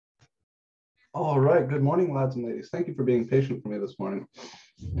All right, good morning, lads and ladies. Thank you for being patient for me this morning.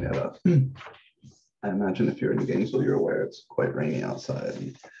 Yeah, I imagine if you're in Gainesville, you're aware it's quite rainy outside,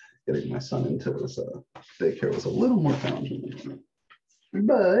 and getting my son into his daycare was a little more challenging.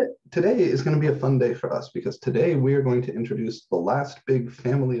 But today is going to be a fun day for us because today we are going to introduce the last big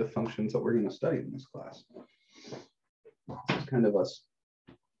family of functions that we're going to study in this class. It's kind of us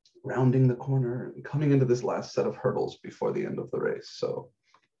rounding the corner and coming into this last set of hurdles before the end of the race. So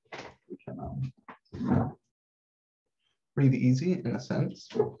we can breathe easy in a sense.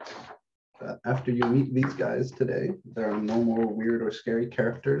 After you meet these guys today, there are no more weird or scary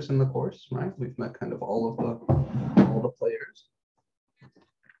characters in the course, right? We've met kind of all the players.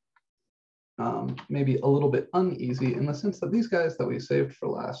 Maybe a little bit uneasy in the sense that these guys that we saved for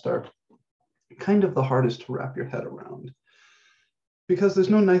last are kind of the hardest to wrap your head around, because there's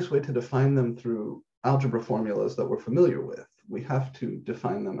no nice way to define them through algebra formulas that we're familiar with. We have to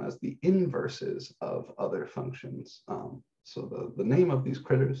define them as the inverses of other functions. So the name of these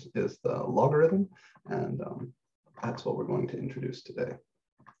critters is the logarithm, and that's what we're going to introduce today.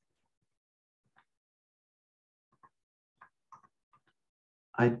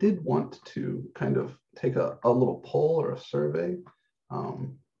 I did want to kind of take a little poll or a survey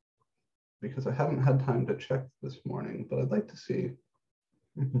because I haven't had time to check this morning, but I'd like to see.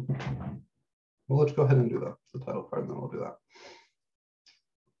 Well, let's go ahead and do the title card, and then we'll do that.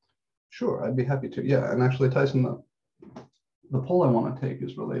 Sure, I'd be happy to. Yeah, and actually, Tyson, the poll I want to take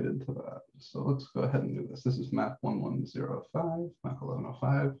is related to that. So let's go ahead and do this. This is MAC1105,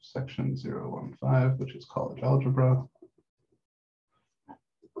 MAC1105, section 015, which is college algebra.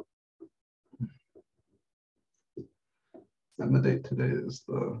 And the date today is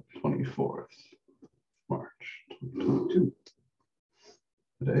the 24th March 2022.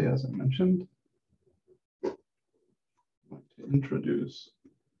 Today, as I mentioned, I'd like to introduce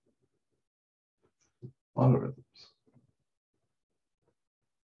logarithms.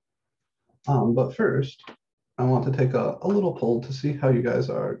 But first, I want to take a little poll to see how you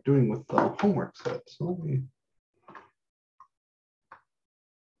guys are doing with the homework set. So let me.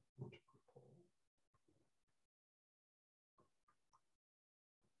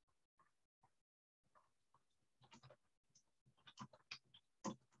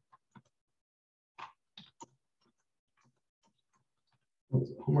 What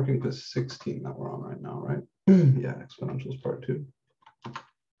is it? Homework in quiz 16 that we're on right now, right? Yeah, exponentials part 2.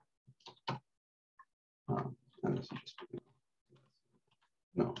 And this is just,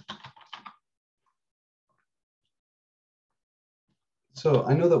 no. So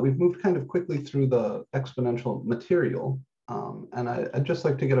I know that we've moved kind of quickly through the exponential material, and I'd just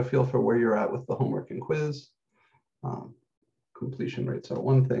like to get a feel for where you're at with the homework and quiz. Completion rates are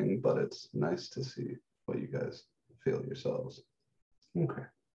one thing, but it's nice to see what you guys feel yourselves. Okay.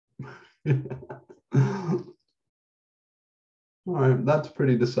 All right, that's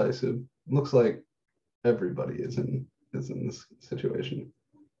pretty decisive. Looks like everybody is in this situation.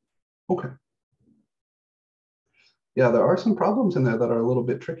 Okay. Yeah, there are some problems in there that are a little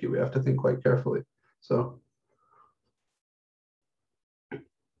bit tricky. We have to think quite carefully. So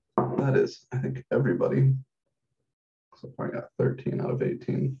that is, I think, everybody. So far I got 13 out of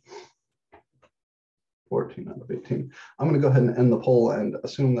 18. 14 out of 18. I'm going to go ahead and end the poll and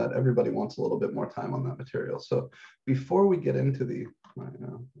assume that everybody wants a little bit more time on that material. So before we get into the,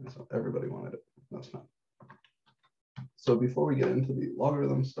 so everybody wanted it. That's not. So before we get into the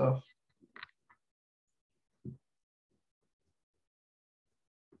logarithm stuff,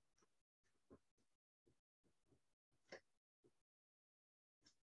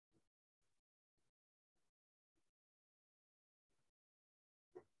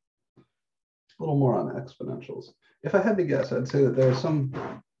 a little more on exponentials. If I had to guess, I'd say that there are some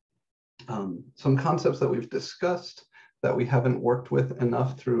concepts that we've discussed that we haven't worked with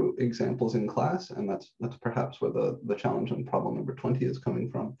enough through examples in class, and that's perhaps where the challenge in problem number 20 is coming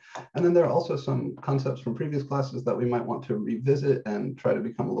from. And then there are also some concepts from previous classes that we might want to revisit and try to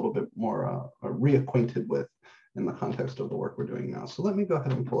become a little bit more reacquainted with in the context of the work we're doing now. So let me go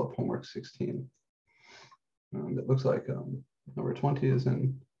ahead and pull up homework 16. It looks like number 20 is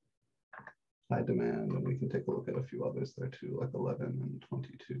in high demand, and we can take a look at a few others there too, like 11 and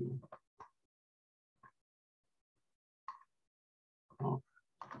 22. Oh.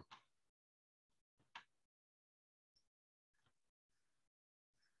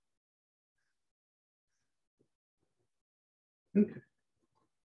 Okay.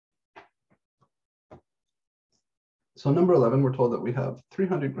 So number 11, we're told that we have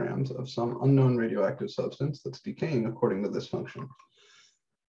 300 grams of some unknown radioactive substance that's decaying according to this function.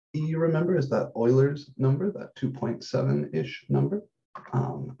 You remember is that Euler's number, that 2.7-ish number.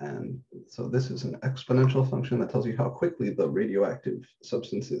 And So this is an exponential function that tells you how quickly the radioactive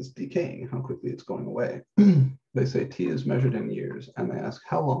substance is decaying, how quickly it's going away. They say t is measured in years, and they ask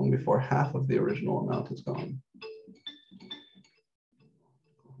how long before half of the original amount is gone.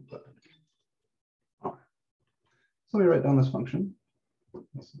 All right. So let me write down this function.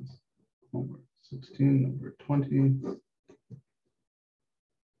 This is homework 16, number 20.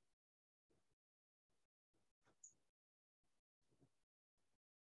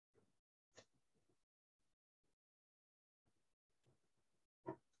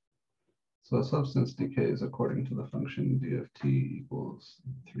 So a substance decays according to the function d of t equals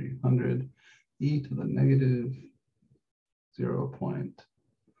 300 e to the negative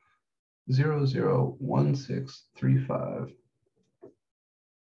 0.001635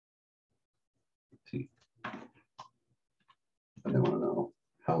 t. And they want to know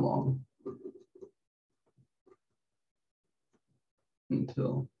how long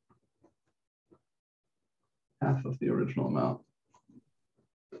until half of the original amount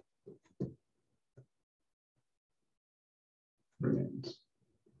remains.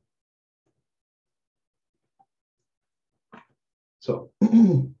 So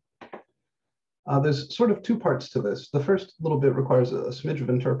there's sort of two parts to this. The first little bit requires a smidge of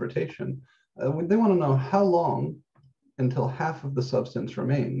interpretation. They want to know how long until half of the substance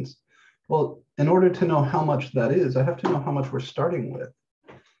remains. Well, in order to know how much that is, I have to know how much we're starting with.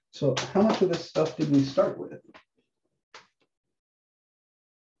 So how much of this stuff did we start with?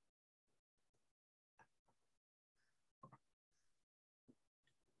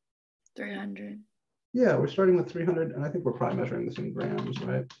 $300. Yeah, we're starting with 300, and I think we're probably measuring this in grams,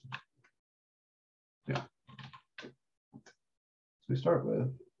 right? Yeah. So we start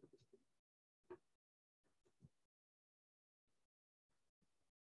with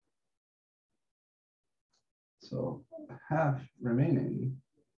so half remaining.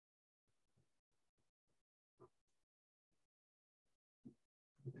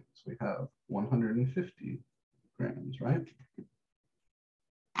 So we have 150 grams, right?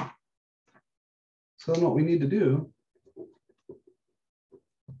 So then what we need to do,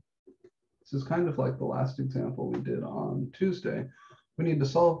 this is kind of like the last example we did on Tuesday. We need to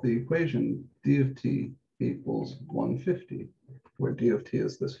solve the equation d of t equals 150, where d of t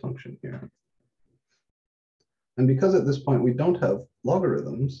is this function here. And because at this point we don't have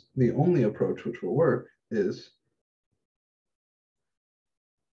logarithms, the only approach which will work is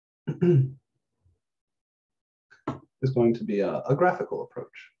going to be a graphical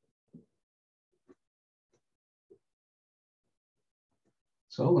approach.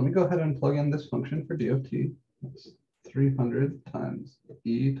 So let me go ahead and plug in this function for d of t. That's 300 times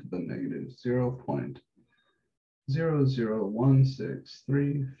e to the negative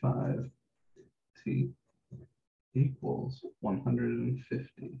 0.001635 t equals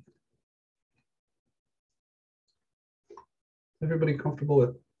 150. Everybody comfortable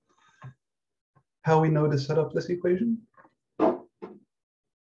with how we know to set up this equation?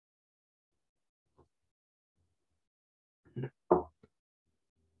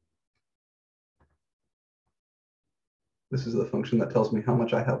 This is the function that tells me how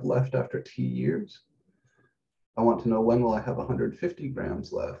much I have left after t years. I want to know when will I have 150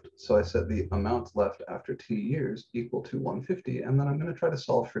 grams left. So I set the amount left after t years equal to 150, and then I'm going to try to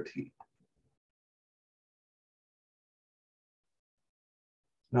solve for t.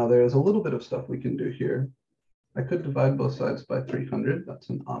 Now there's a little bit of stuff we can do here. I could divide both sides by 300. That's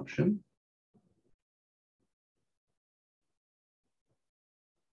an option.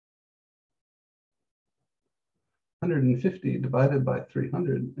 $150 divided by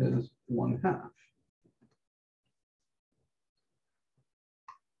 300 is 1/2.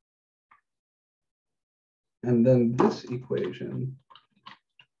 And then this equation,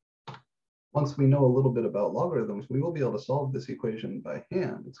 once we know a little bit about logarithms, we will be able to solve this equation by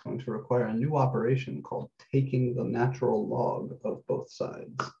hand. It's going to require a new operation called taking the natural log of both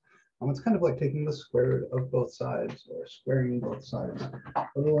sides. It's kind of like taking the square root of both sides or squaring both sides,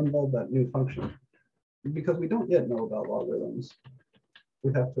 but it'll involve that new function. Because we don't yet know about logarithms,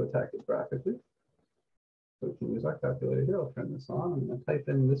 we have to attack it graphically. So we can use our calculator here. I'll turn this on. I'm going to type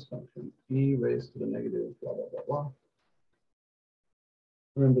in this function, e raised to the negative blah, blah, blah, blah.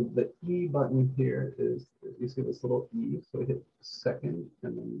 Remember, the e button here is, you see this little e, so we hit second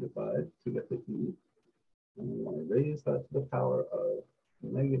and then divide to get the e. And we want to raise that to the power of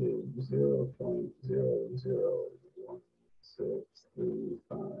negative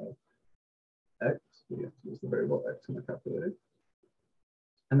 0.001635 x. We have to use the variable x in the calculator.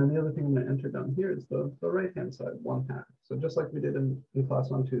 And then the other thing I'm going to enter down here is the right-hand side, 1/2. So just like we did in class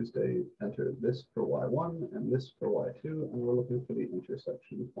on Tuesday, enter this for y1 and this for y2, and we're looking for the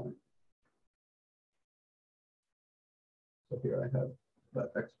intersection point. So here I have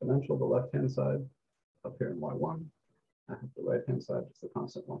that exponential, the left-hand side, up here in y1. I have the right-hand side, just the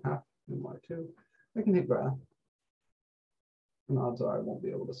constant 1/2 in y2. I can hit graph. And odds are I won't be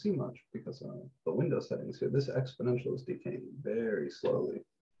able to see much because the window settings here, this exponential is decaying very slowly.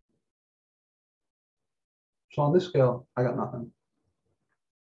 So on this scale, I got nothing.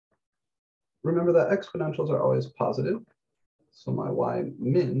 Remember that exponentials are always positive. So my y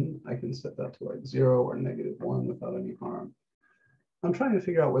min, I can set that to like 0 or -1 without any harm. I'm trying to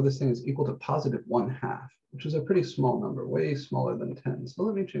figure out where this thing is equal to positive 1/2, which is a pretty small number, way smaller than 10. So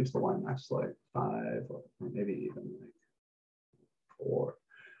let me change the y max to like 5 or maybe even like 4,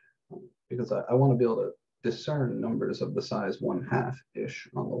 because I want to be able to discern numbers of the size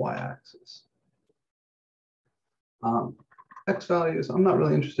 1/2-ish on the y-axis. X values, I'm not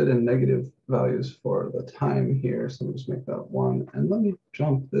really interested in negative values for the time here, so let me just make that 1. And let me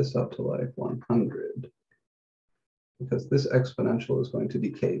jump this up to like 100, because this exponential is going to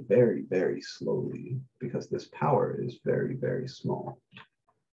decay very, very slowly, because this power is very, very small.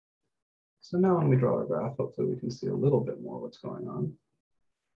 So now when we draw our graph, hopefully we can see a little bit more what's going on.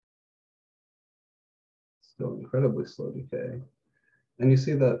 Still incredibly slow decay. And you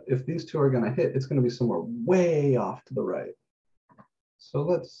see that if these two are going to hit, it's going to be somewhere way off to the right. So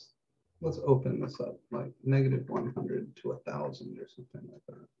let's open this up, like -100 to 1,000 or something like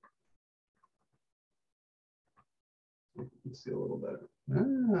that. You can see a little better.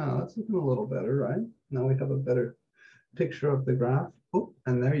 Ah, that's looking a little better, right? Now we have a better picture of the graph. Oh,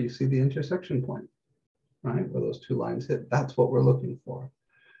 and there you see the intersection point, right? Where those two lines hit. That's what we're looking for.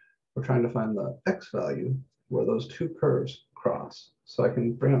 We're trying to find the x value where those two curves cross. So I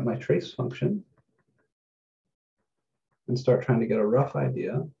can bring up my trace function and start trying to get a rough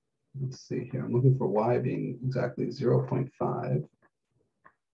idea. Let's see here. I'm looking for y being exactly 0.5.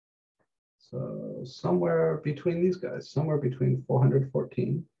 So somewhere between these guys, somewhere between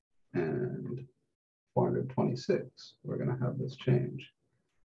 414 and 426, we're going to have this change.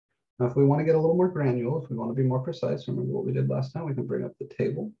 Now, if we want to get a little more granular, if we want to be more precise, remember what we did last time, we can bring up the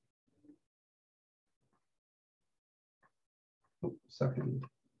table. Oh, second.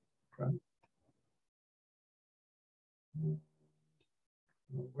 Right.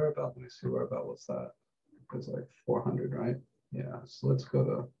 Where about, let me see, where about was that? It was like 400, right? Yeah, so let's go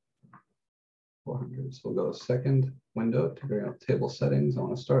to 400. So we'll go to second window to bring up table settings. I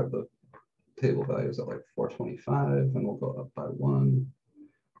want to start the table values at like 425, and we'll go up by 1.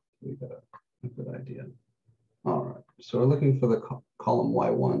 We got a good idea. All right, so we're looking for the column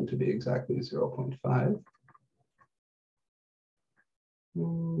y1 to be exactly 0.5.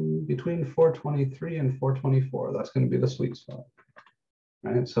 Between 423 and 424, that's going to be the sweet spot.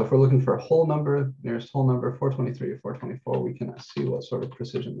 Right, so if we're looking for a whole number, nearest whole number, 423 or 424, we can see what sort of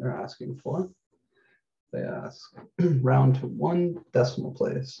precision they're asking for. They ask round to 1 decimal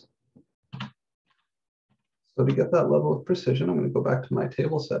place. So to get that level of precision, I'm going to go back to my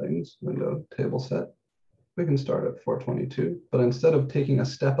table settings, window table set. We can start at 422, but instead of taking a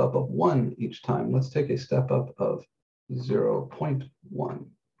step up of 1 each time, let's take a step up of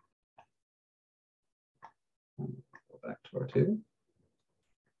 0.1. Go back to our table.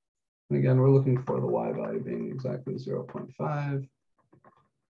 And again, we're looking for the y value being exactly 0.5.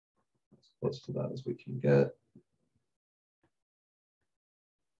 As close to that as we can get.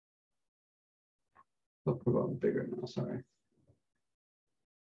 Oh, we're going bigger now, sorry.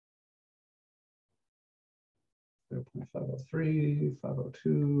 0.503,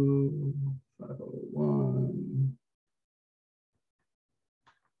 502, 501.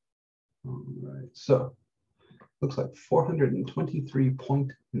 All right, so looks like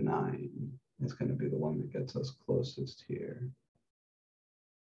 423.9 is going to be the one that gets us closest here.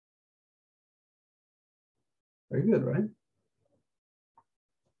 Very good, right?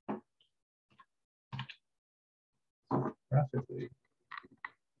 Graphically.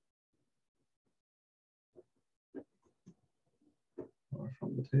 Or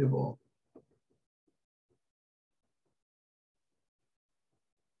from the table.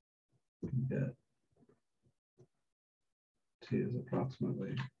 We can get T is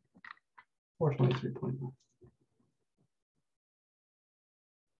approximately 423.9.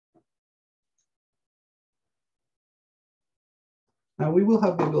 Now we will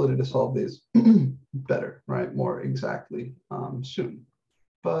have the ability to solve these better, right? More exactly soon.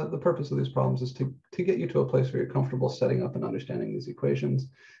 But the purpose of these problems is to get you to a place where you're comfortable setting up and understanding these equations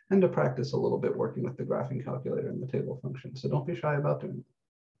and to practice a little bit working with the graphing calculator and the table function. So don't be shy about doing it.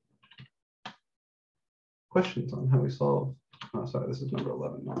 Questions on how we solve, oh, sorry, this is number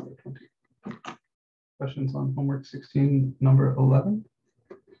 11, not number 20. Questions on homework 16, number 11?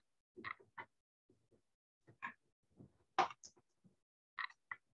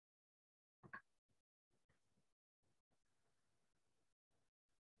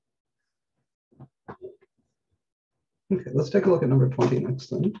 Okay, let's take a look at number 20 next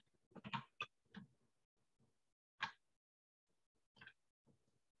then.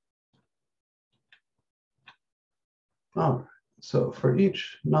 All right, so for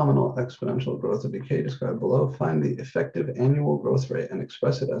each nominal exponential growth of decay described below, find the effective annual growth rate and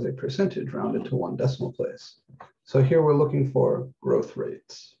express it as a percentage rounded to 1 decimal place. So here we're looking for growth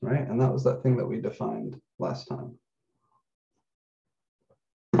rates, right? And that was that thing that we defined last time.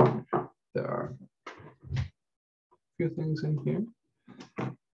 There are a few things in here.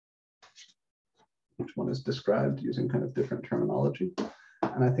 Each one is described using kind of different terminology.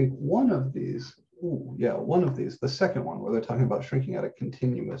 And I think one of these, the second one where they're talking about shrinking at a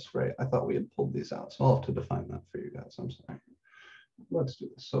continuous rate, I thought we had pulled these out. So I'll have to define that for you guys. I'm sorry. Let's do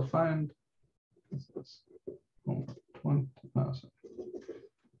this. So find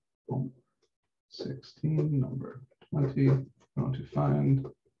 16, number 20. I want to find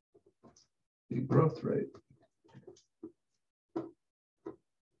the growth rate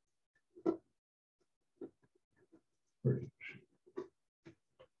for each.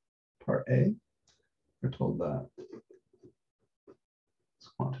 Part A, we're told that this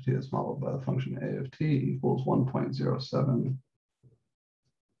quantity is modeled by the function a of t equals 1.07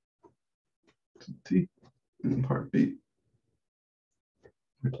 to t. In part B,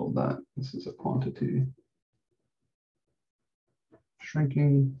 we're told that this is a quantity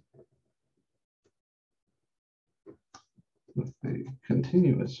shrinking with the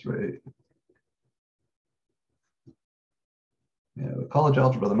continuous rate. Yeah, the college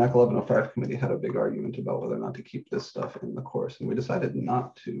algebra, the MAC1105 committee had a big argument about whether or not to keep this stuff in the course, and we decided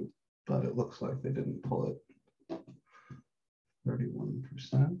not to, but it looks like they didn't pull it.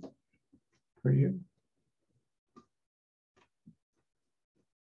 31% per year.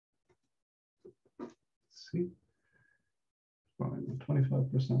 Let's see,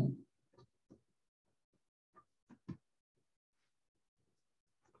 25%.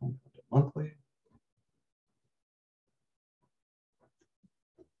 Monthly.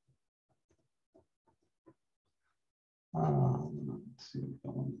 Let's see,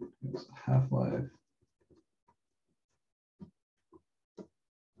 here's the half-life.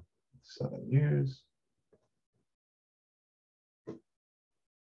 7 years.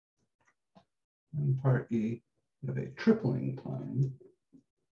 And part E, we have a tripling time.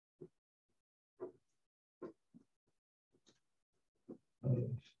 Of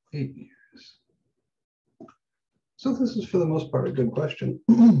 8 years. So this is for the most part a good question.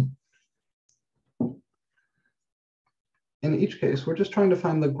 In each case, we're just trying to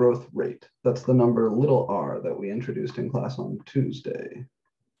find the growth rate. That's the number little r that we introduced in class on Tuesday.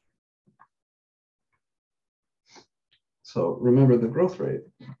 So remember the growth rate.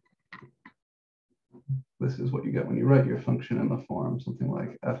 This is what you get when you write your function in the form, something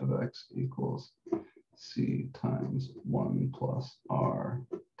like f of x equals c times 1 plus r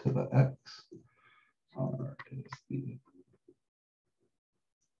to the x. R is the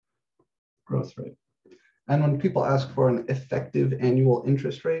growth rate. And when people ask for an effective annual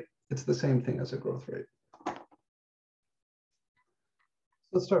interest rate, it's the same thing as a growth rate.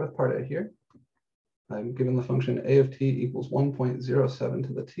 Let's start with part A here. I'm given the function a of t equals 1.07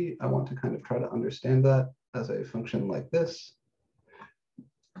 to the t. I want to kind of try to understand that as a function like this.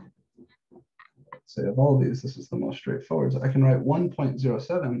 Let's say of all these, this is the most straightforward. So I can write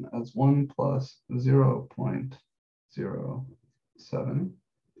 1.07 as 1 plus 0.07.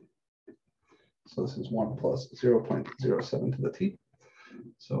 So this is 1 plus 0.07 to the t.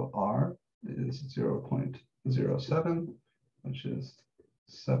 So r is 0.07, which is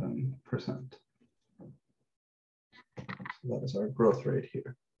 7%. So that is our growth rate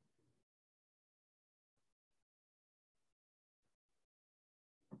here.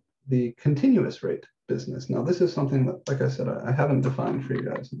 The continuous rate business. Now this is something that, like I said, I haven't defined for you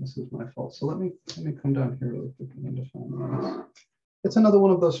guys, and this is my fault. So let me come down here really quickly and define this. It's another one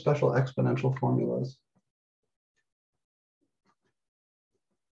of those special exponential formulas.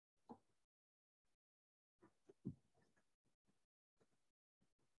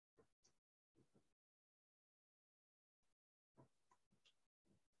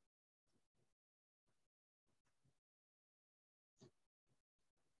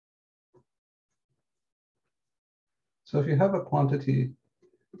 So if you have a quantity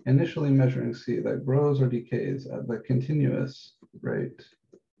initially measuring C that grows or decays at the continuous rate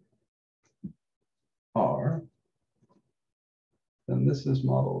R, then this is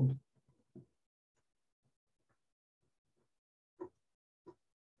modeled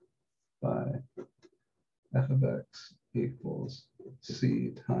by f of x equals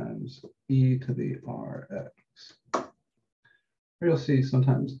C times e to the Rx. Here you'll see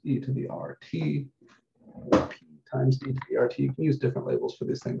sometimes e to the RT, or p times e to the rt. You can use different labels for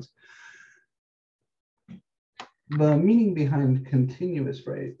these things. The meaning behind continuous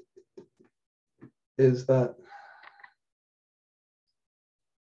rate is that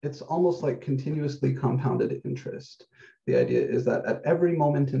it's almost like continuously compounded interest. The idea is that at every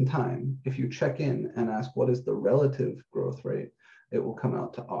moment in time, if you check in and ask what is the relative growth rate, it will come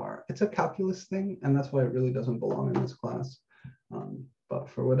out to R. It's a calculus thing, and that's why it really doesn't belong in this class. But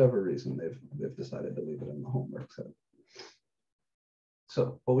for whatever reason, they've decided to leave it in the homework set.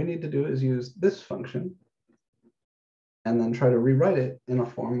 So what we need to do is use this function and then try to rewrite it in a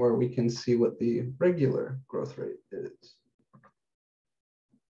form where we can see what the regular growth rate is.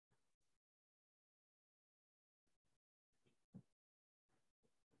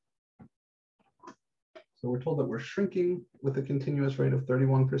 So we're told that we're shrinking with a continuous rate of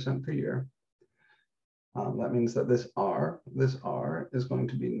 31% per year. That means that this R is going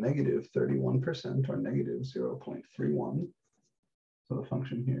to be negative 31% or negative 0.31. So the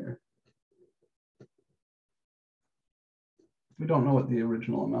function here. We don't know what the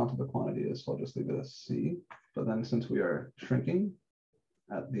original amount of the quantity is, so I'll just leave it as C. But then since we are shrinking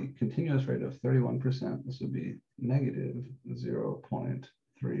at the continuous rate of 31%, this would be negative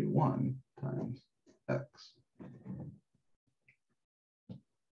 0.31 times X.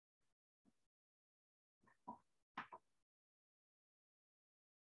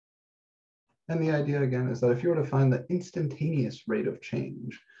 And the idea again is that if you were to find the instantaneous rate of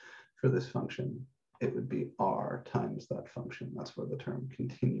change for this function, it would be R times that function. That's where the term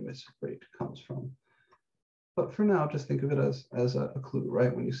continuous rate comes from. But for now, just think of it as a clue,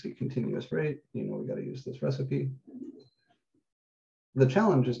 right? When you see continuous rate, you know we got to use this recipe. The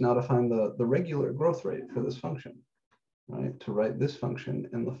challenge is now to find the regular growth rate for this function, right? To write this function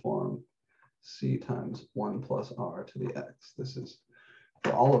in the form C times 1 plus R to the X. This is,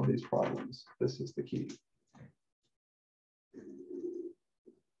 for all of these problems, this is the key.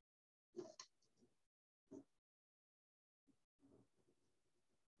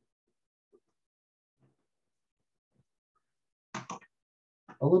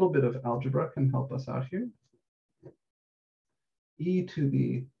 A little bit of algebra can help us out here. E to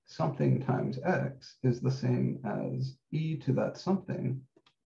the something times X is the same as E to that something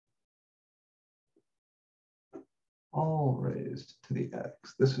all raised to the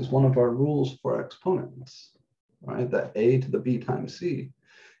X. This is one of our rules for exponents, right? That A to the B times C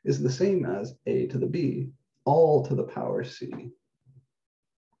is the same as A to the B all to the power C.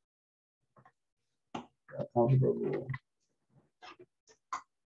 That algebra rule.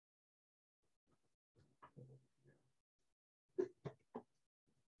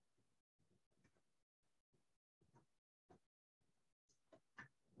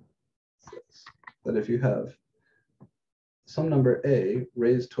 That if you have some number A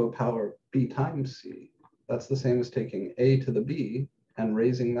raised to a power B times C, that's the same as taking A to the B and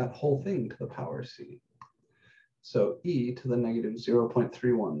raising that whole thing to the power C. So E to the negative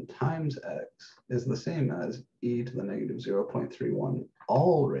 0.31 times X is the same as E to the negative 0.31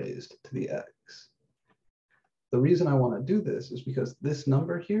 all raised to the X. The reason I want to do this is because this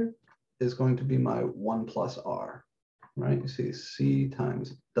number here is going to be my 1 plus R, right? You see C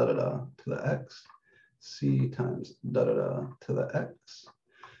times da-da-da to the X, C times da-da-da to the X.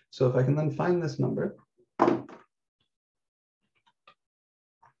 So if I can then find this number, get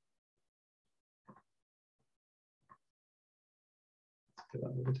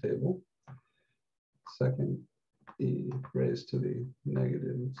out of the table. Second E raised to the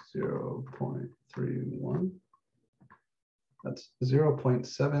negative 0.31. That's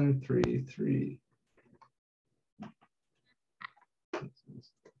 0.733.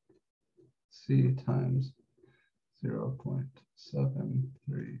 C times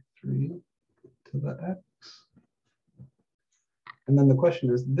 0.733 to the X. And then the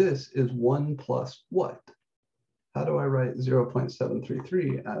question is, this is 1 plus what? How do I write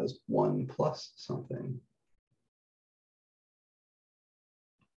 0.733 as 1 plus something?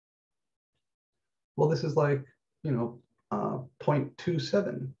 Well, this is like,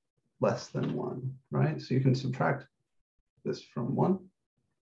 0.27 less than 1, right? So you can subtract this from 1.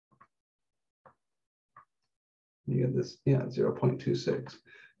 You get this, 0.26.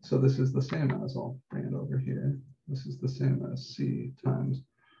 So this is the same as, I'll bring it over here. This is the same as C times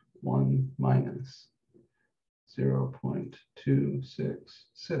 1 minus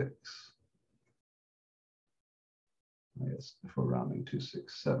 0.266. I guess if we're rounding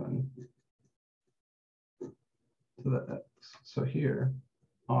 267 to the X. So here,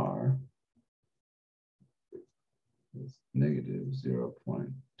 R is negative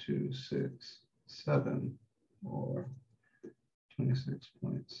 0.267 or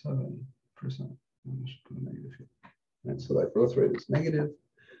 26.7%. I should put a negative here. All right, so that growth rate is negative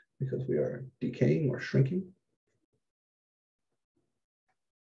because we are decaying or shrinking.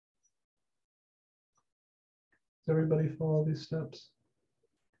 Does everybody follow these steps?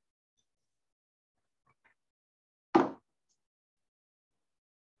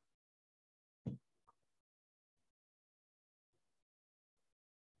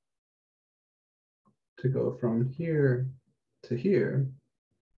 To go from here to here,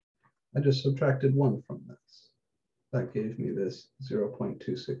 I just subtracted 1 from this. That gave me this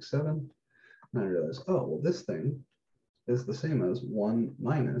 0.267. And I realized, oh, well, this thing is the same as 1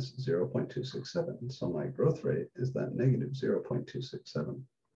 minus 0.267. So my growth rate is that negative 0.267.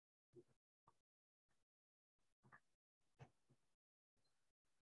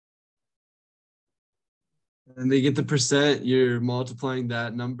 And they get the percent, you're multiplying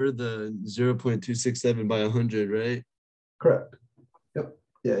that number, the 0.267 by 100, right? Correct. Yep.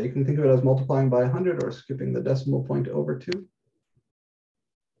 Yeah, you can think of it as multiplying by 100 or skipping the decimal point over 2.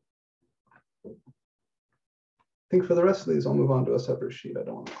 I think for the rest of these, I'll move on to a separate sheet. I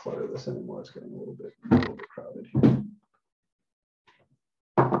don't want to clutter this anymore. It's getting a little bit crowded here.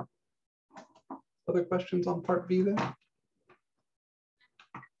 Other questions on part B then?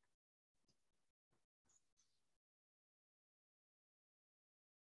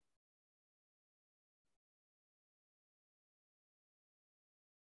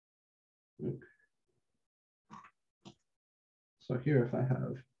 Okay. So here, if I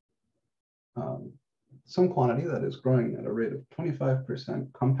have some quantity that is growing at a rate of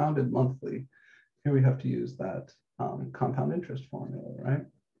 25% compounded monthly, here we have to use that compound interest formula, right?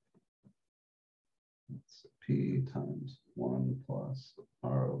 It's P times 1 plus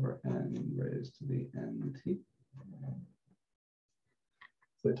R over N raised to the NT.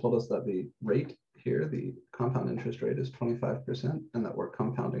 So they told us that the rate here, the compound interest rate, is 25%, and that we're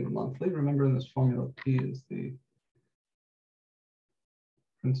compounding monthly. Remember, in this formula, P is the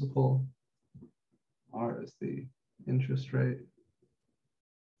principal, R is the interest rate,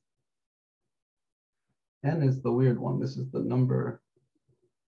 N is the weird one. This is the number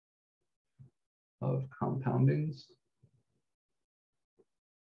of compoundings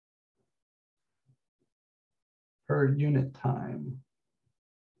per unit time,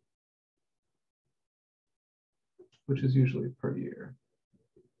 which is usually per year.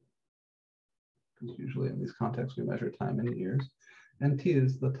 Because usually in these contexts, we measure time in years. And T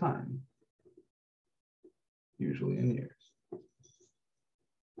is the time, usually in years.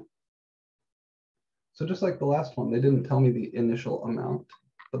 So just like the last one, they didn't tell me the initial amount,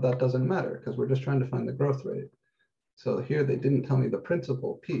 but that doesn't matter because we're just trying to find the growth rate. So here they didn't tell me the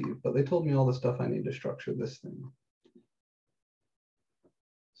principal P, but they told me all the stuff I need to structure this thing.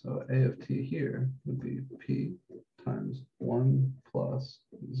 So A of T here would be P times 1 plus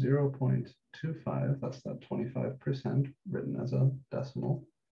 0.25, that's that 25% written as a decimal,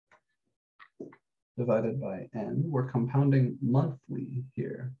 divided by N. We're compounding monthly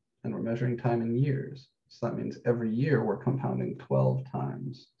here, and we're measuring time in years. So that means every year we're compounding 12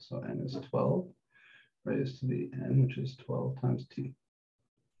 times. So N is 12 raised to the N, which is 12 times T.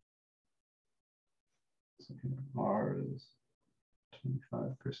 So here R is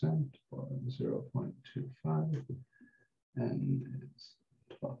 25% or 0.25, and it's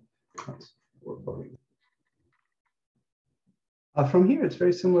 12. That's what we're quoting. From here, it's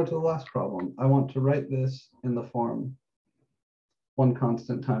very similar to the last problem. I want to write this in the form 1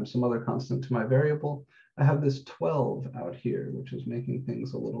 constant times some other constant to my variable. I have this 12 out here, which is making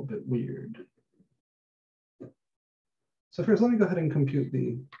things a little bit weird. So first, let me go ahead and compute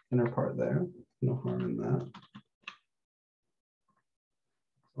the inner part there. No harm in that.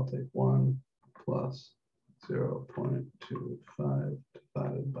 I'll take 1 plus 0.25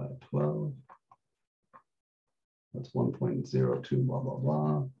 divided by 12. That's 1.02 blah, blah,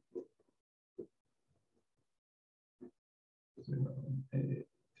 blah. 0.833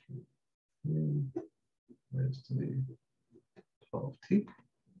 raised to the 12t.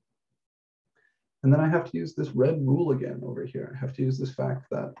 And then I have to use this red rule again over here. I have to use this fact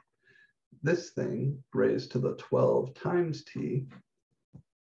that this thing raised to the 12 times t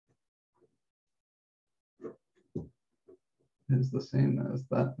is the same as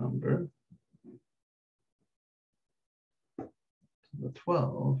that number to the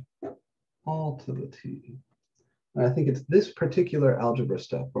 12 all to the t. And I think it's this particular algebra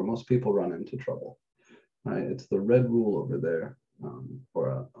step where most people run into trouble, right? It's the red rule over there,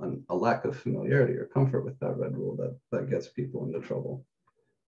 or a lack of familiarity or comfort with that red rule that gets people into trouble.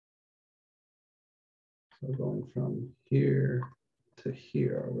 So going from here to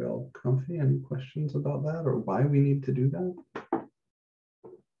here, are we all comfy? Any questions about that or why we need to do that?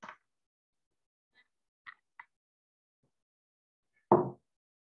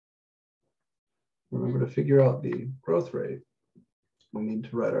 remember to figure out the growth rate, we need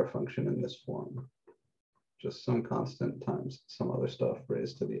to write our function in this form. Just some constant times some other stuff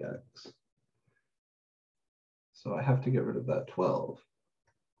raised to the x. So I have to get rid of that 12.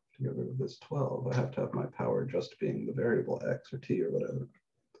 To get rid of this 12, I have to have my power just being the variable x or t or whatever.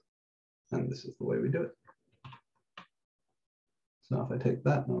 And this is the way we do it. So now if I take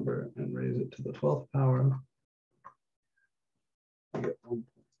that number and raise it to the 12th power, I get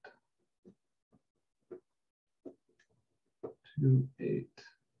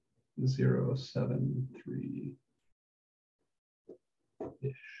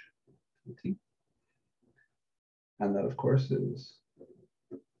 1.28073-ish. And that, of course, is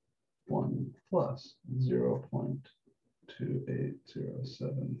 1 plus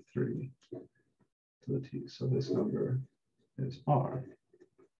 0.28073 to the t. So this number is r.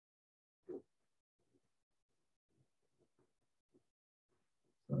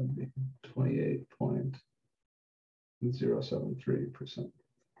 So that would be 28.073%.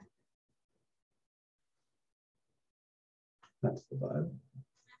 That's the vibe.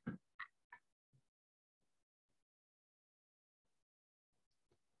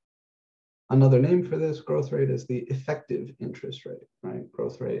 Another name for this growth rate is the effective interest rate, right?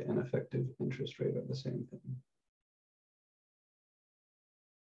 Growth rate and effective interest rate are the same thing.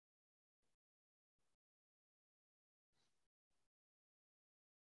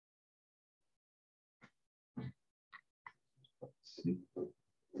 Let's see.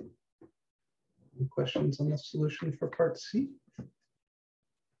 Any questions on the solution for part C?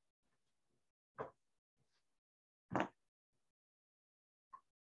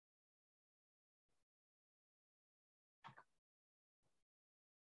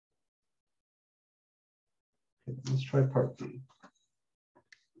 Okay, let's try part D.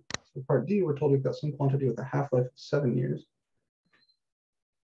 So part D, we're told we've got some quantity with a half-life of 7 years.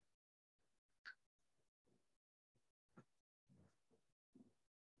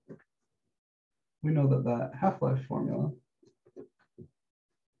 We know that that half-life formula,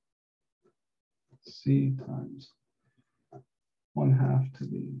 C times 1/2 to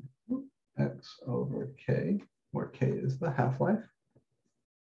the x over k, where k is the half-life.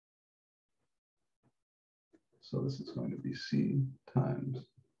 So this is going to be C times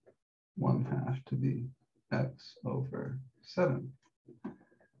 1/2 to the x over 7.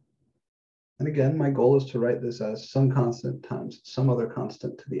 And again, my goal is to write this as some constant times some other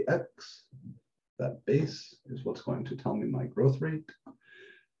constant to the x. That base is what's going to tell me my growth rate.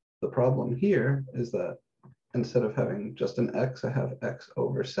 The problem here is that instead of having just an x, I have x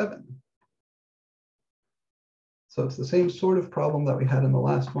over 7. So it's the same sort of problem that we had in the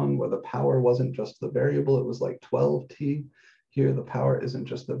last one where the power wasn't just the variable, it was like 12t. Here, the power isn't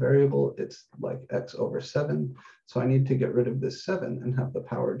just the variable, it's like x over 7. So I need to get rid of this 7 and have the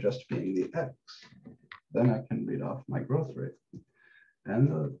power just being the x. Then I can read off my growth rate.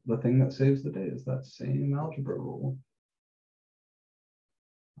 And the thing that saves the day is that same algebra rule.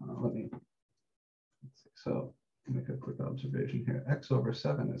 Let's see. So make a quick observation here. X over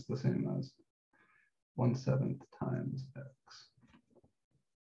 7 is the same as 1/7 times x.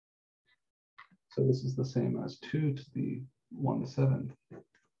 So this is the same as 2 to the 1/7, or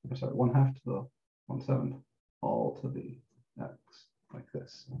sorry, 1/2 to the 1/7, all to the x, like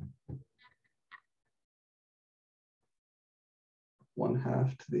this.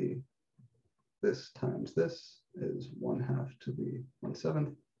 1/2 to the this times this is 1/2 to the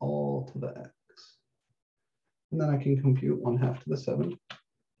 1/7, all to the x. And then I can compute 1/2 to the 7.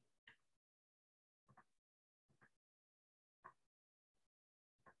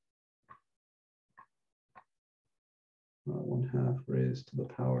 One half raised to the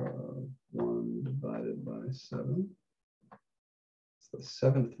power of 1 divided by 7. It's the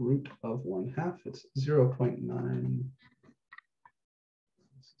 7th root of 1/2. It's 0.9.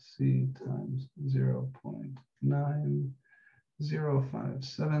 C times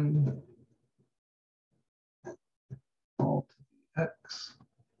 0.9057 all to the x.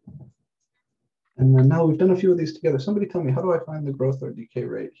 And then now we've done a few of these together. Somebody tell me, how do I find the growth or decay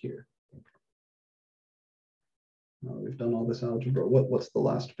rate here? We've done all this algebra. What's the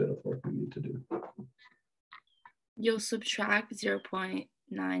last bit of work we need to do? You'll subtract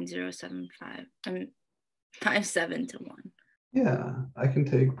 0.9075 and times 7 to 1. Yeah, I can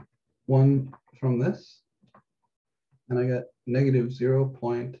take 1 from this, and I get negative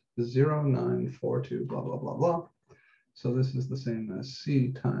 0.0942, blah, blah, blah, blah. So this is the same as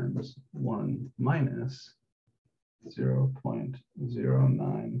C times 1 minus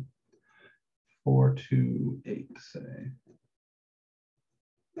 0.09428, say.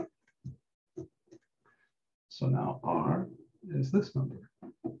 So now R is this number.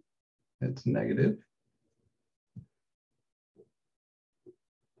 it's negative.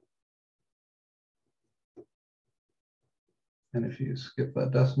 And if you skip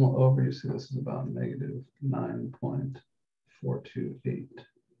that decimal over, you see this is about negative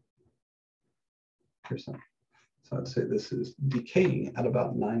 9.428%. So I'd say this is decaying at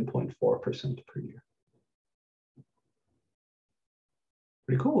about 9.4% per year.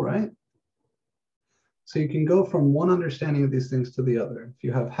 Pretty cool, right? So you can go from one understanding of these things to the other. If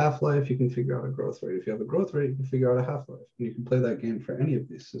you have half-life, you can figure out a growth rate. If you have a growth rate, you can figure out a half-life. And you can play that game for any of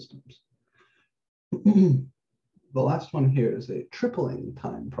these systems. The last one here is a tripling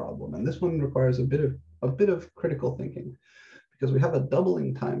time problem. And this one requires a bit of critical thinking because we have a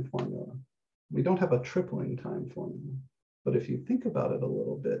doubling time formula. We don't have a tripling time formula. But if you think about it a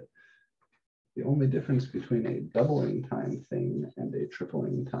little bit, the only difference between a doubling time thing and a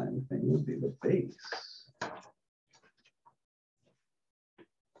tripling time thing would be the base.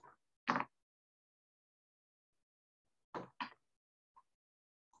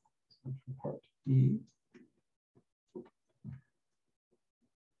 So for part E,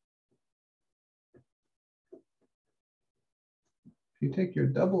 if you take your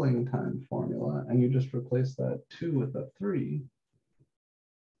doubling time formula and you just replace that 2 with a 3,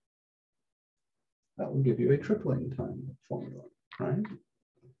 that will give you a tripling time formula, right?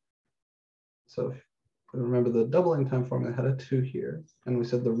 So if, remember the doubling time formula had a 2 here, and we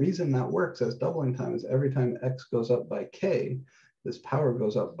said the reason that works as doubling time is every time x goes up by k, this power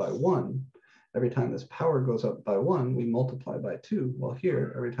goes up by 1. Every time this power goes up by 1, we multiply by 2. Well,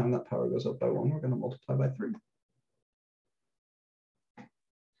 here, every time that power goes up by 1, we're going to multiply by 3.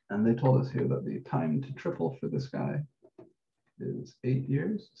 And they told us here that the time to triple for this guy is 8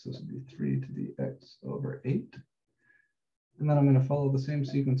 years. So this would be 3 to the x over 8. And then I'm going to follow the same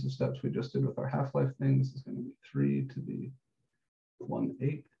sequence of steps we just did with our half-life thing. This is going to be 3 to the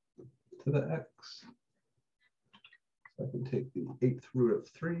 1/8 to the x. So I can take the 8th root of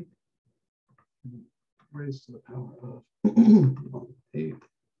 3 and raise to the power of 1/8.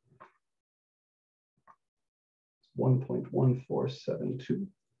 1.1472.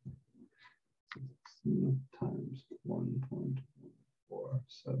 Times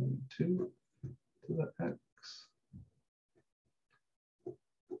 1.1472 to the x.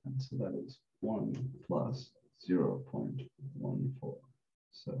 And so that is 1 plus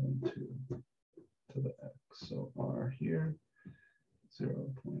 0.1472 to the x. So r here,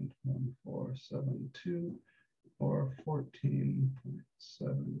 0.1472 or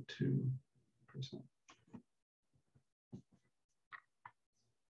 14.72%.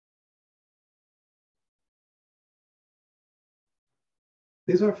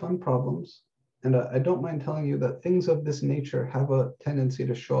 These are fun problems, and I don't mind telling you that things of this nature have a tendency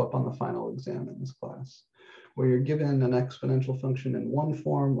to show up on the final exam in this class, where you're given an exponential function in one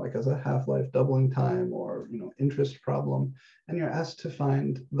form, like as a half-life doubling time or interest problem, and you're asked to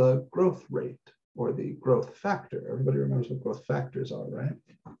find the growth rate or the growth factor. Everybody remembers what growth factors are, right?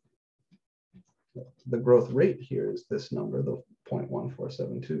 The growth rate here is this number, the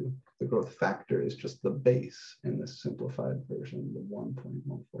 0.1472. The growth factor is just the base in this simplified version, the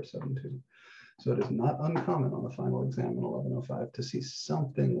 1.1472. So it is not uncommon on the final exam in 1105 to see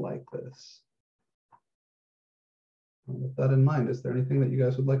something like this. And with that in mind, is there anything that you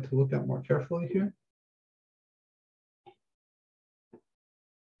guys would like to look at more carefully here?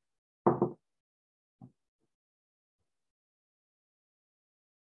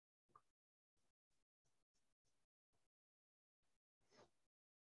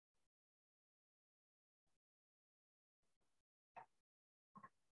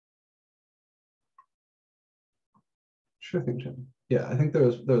 Sure thing, Jim. Yeah, I think there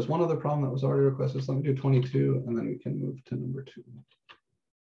was one other problem that was already requested. So let me do 22, and then we can move to number 2.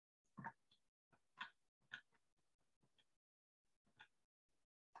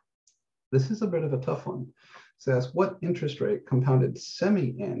 This is a bit of a tough one. So ask what interest rate compounded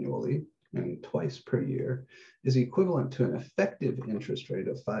semi-annually and twice per year is equivalent to an effective interest rate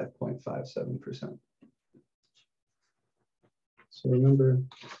of 5.57%. So remember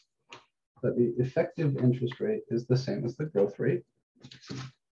that the effective interest rate is the same as the growth rate.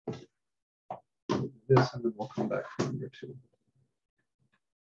 This, and then we'll come back to number 2.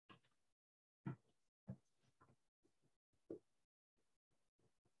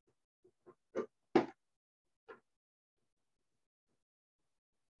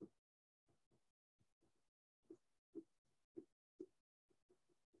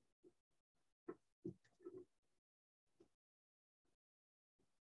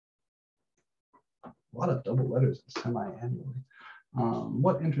 A lot of double letters semi-annually.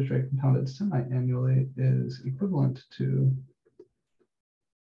 What interest rate compounded semi-annually is equivalent to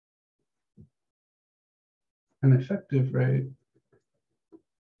an effective rate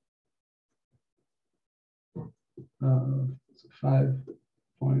of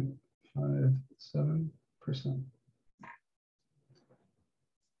 5.57%.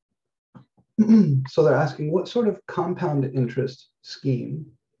 So they're asking what sort of compound interest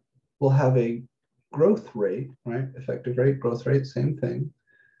scheme will have a growth rate, right? Effective rate, growth rate, same thing,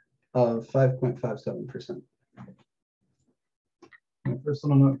 of 5.57%. My first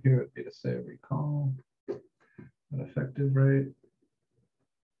little note here would be to say recall that effective rate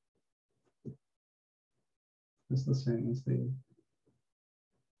is the same as the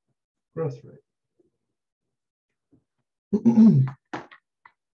growth rate.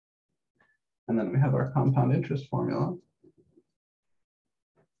 And then we have our compound interest formula.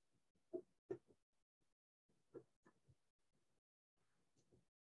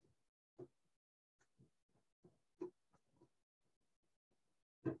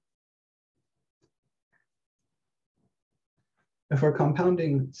 If we're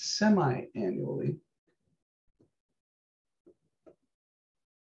compounding semi-annually,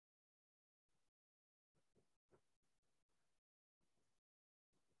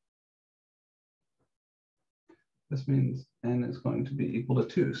 this means n is going to be equal to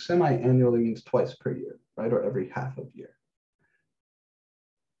 2. Semi-annually means twice per year, right? Or every half of year.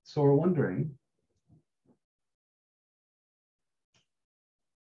 So we're wondering,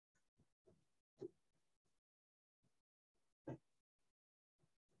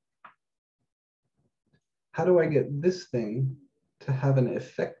 how do I get this thing to have an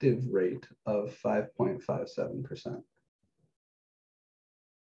effective rate of 5.57%?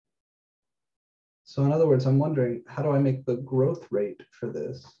 So in other words, I'm wondering, how do I make the growth rate for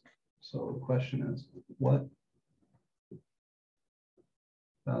this? So the question is, what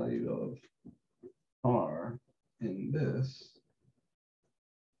value of R in this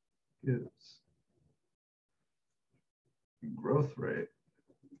gives the growth rate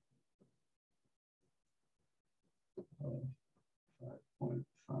of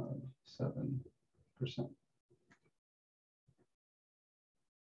 5.57%?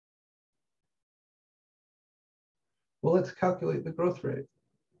 Well, let's calculate the growth rate.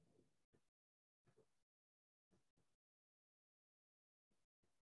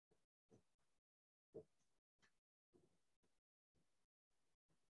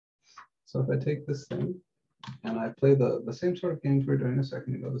 So if I take this thing and I play the same sort of games we were doing a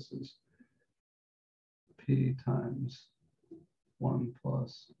second ago, this is P times 1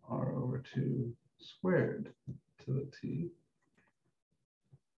 plus R over 2 squared to the T.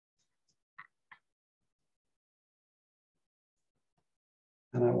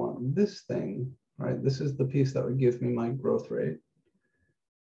 And I want this thing, right? This is the piece that would give me my growth rate.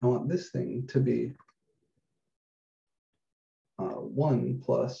 I want this thing to be 1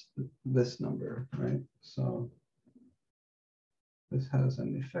 plus this number, right? So this has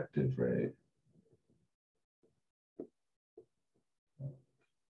an effective rate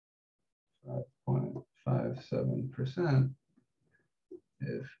of 5.57%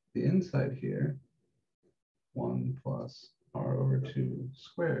 if the inside here, 1 plus R over 2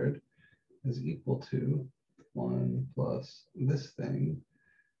 squared, is equal to 1 plus this thing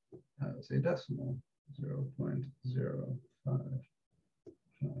as a decimal,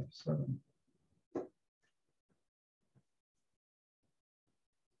 0.0557.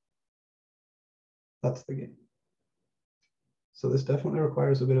 That's the game. So this definitely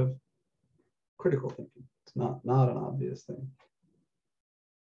requires a bit of critical thinking. It's not an obvious thing.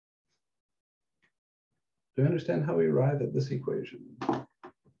 Do you understand how we arrive at this equation?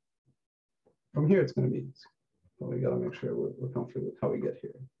 From here, it's going to be easy, but we got to make sure we're comfortable with how we get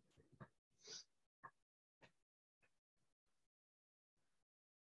here.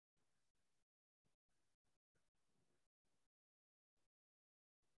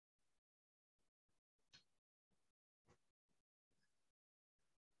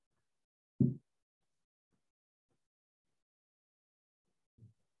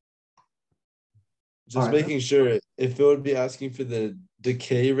 Just making sure if it would be asking for the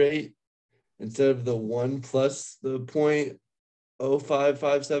decay rate instead of the 1 plus the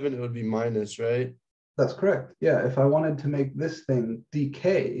 0.0557, it would be minus, right? That's correct. Yeah, if I wanted to make this thing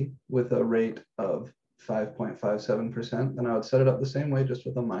decay with a rate of 5.57%, then I would set it up the same way, just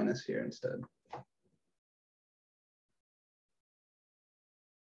with a minus here instead.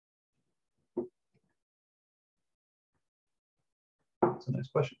 That's a nice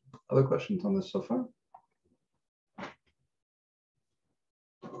question. Other questions on this so far?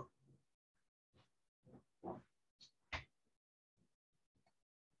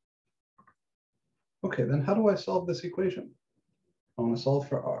 Okay, then how do I solve this equation? I want to solve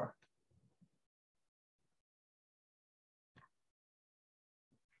for R.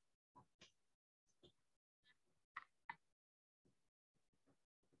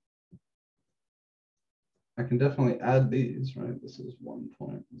 I can definitely add these, right? This is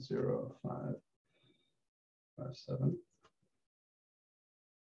 1.0557.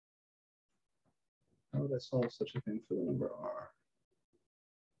 How would I solve such a thing for the number r?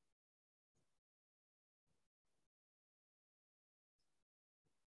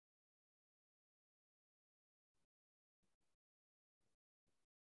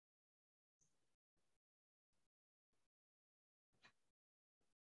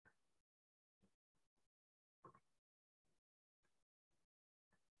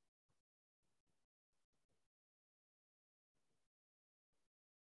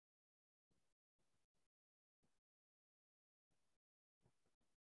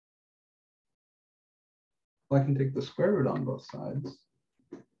 Well, I can take the square root on both sides.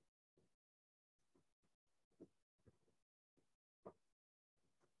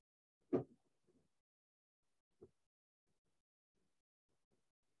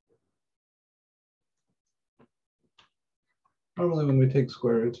 Normally when we take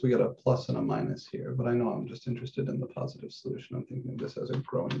square roots, we get a plus and a minus here, but I know I'm just interested in the positive solution. I'm thinking of this as a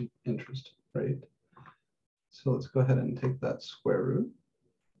growing interest rate. So let's go ahead and take that square root.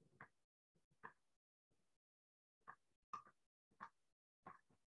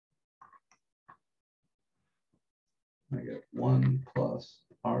 I get 1 plus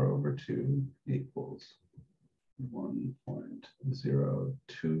r over 2 equals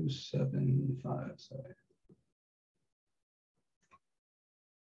 1.0275, say.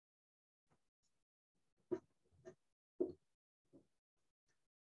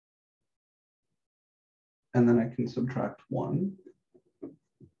 And then I can subtract 1.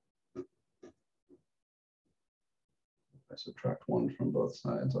 If I subtract 1 from both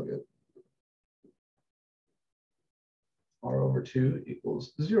sides, I'll get r over 2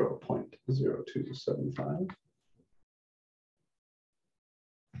 equals 0.0275.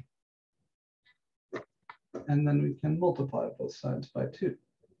 And then we can multiply both sides by 2.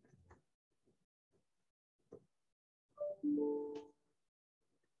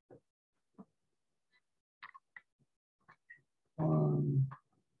 Multiplied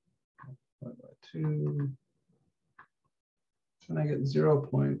by 2. And I get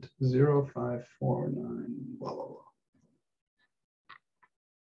 0.0549, blah, blah, blah.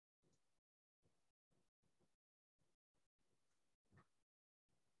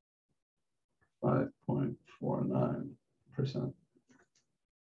 .49%.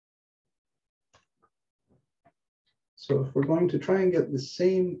 So if we're going to try and get the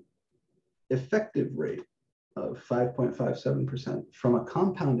same effective rate of 5.57% from a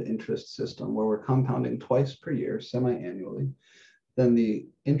compound interest system where we're compounding twice per year, semi-annually, then the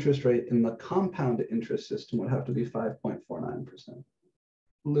interest rate in the compound interest system would have to be 5.49%. A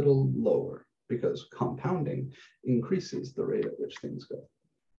little lower because compounding increases the rate at which things go.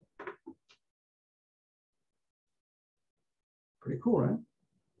 Pretty cool, right?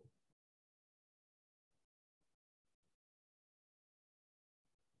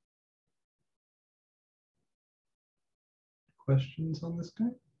 Questions on this guy?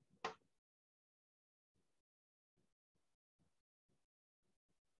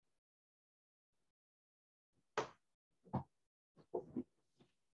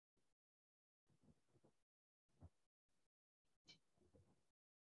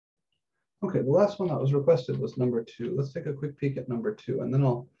 Okay, the last one that was requested was number 2. Let's take a quick peek at number 2, and then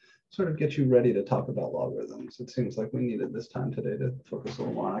I'll sort of get you ready to talk about logarithms. It seems like we needed this time today to focus a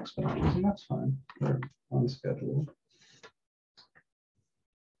little more on exponentials, and that's fine. We're on schedule.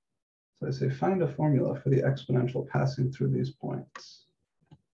 So I say find a formula for the exponential passing through these points.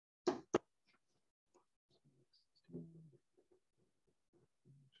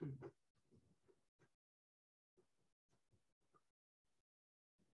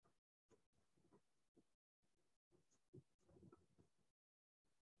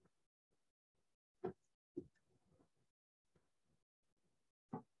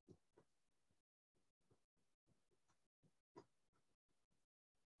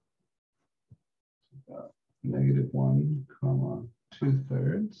 -1,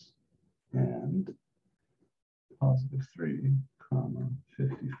 2/3 and +3,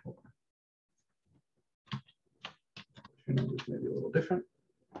 54. Your numbers may be a little different.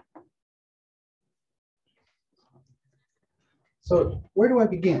 So where do I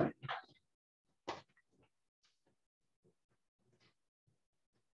begin?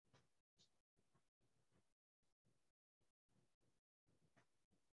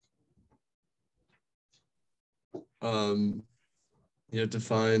 You have to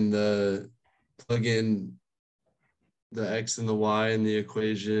plug in the x and the y in the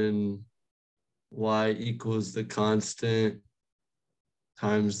equation. Y equals the constant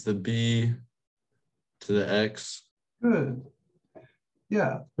times the b to the x. Good.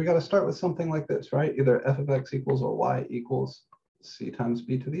 Yeah, we got to start with something like this, right? Either f of x equals or y equals c times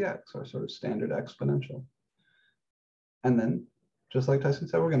b to the x, our sort of standard exponential. And then, just like Tyson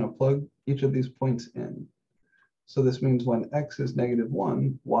said, we're going to plug each of these points in. So this means when x is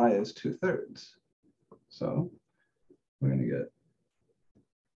 -1, y is 2/3. So we're going to get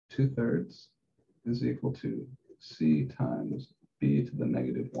 2/3 is equal to c times b to the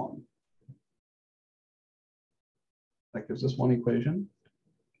 -1. That gives us one equation.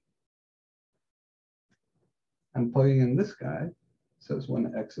 And plugging in this guy says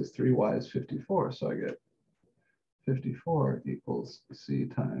when x is 3, y is 54. So I get 54 equals c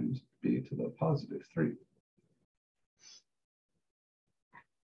times b to the +3.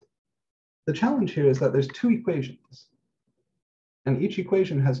 The challenge here is that there's two equations, and each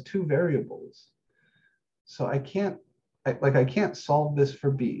equation has two variables. So I can't solve this for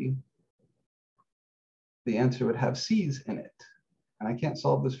b. The answer would have c's in it. And I can't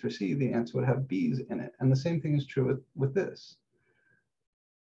solve this for c. The answer would have b's in it. And the same thing is true with this.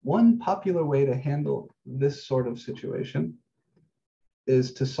 One popular way to handle this sort of situation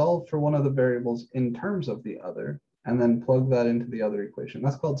is to solve for one of the variables in terms of the other, and then plug that into the other equation.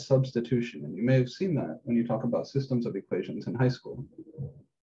 That's called substitution. And you may have seen that when you talk about systems of equations in high school.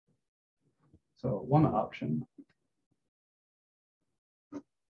 So one option,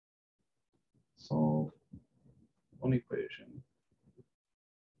 solve one equation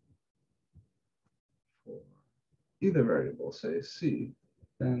for either variable, say c,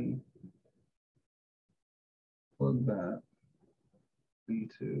 then plug that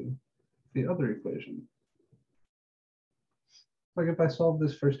into the other equation. Like if I solve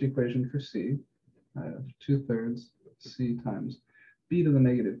this first equation for c, I have 2/3 c times b to the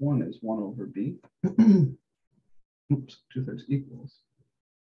 -1 is 1 over b. Oops, 2/3 equals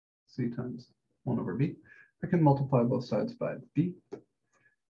c times 1 over b. I can multiply both sides by b.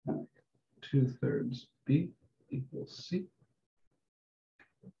 2/3 b equals c.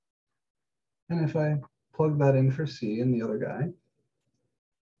 And if I plug that in for c and the other guy,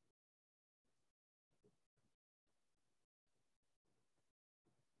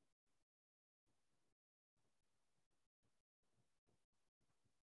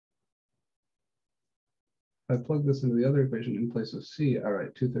 if I plug this into the other equation in place of c, I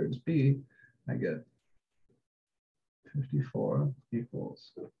write 2/3 b, I get 54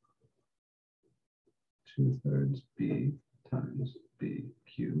 equals 2/3 b times b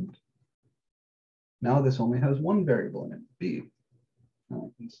cubed. Now this only has one variable in it, b. Now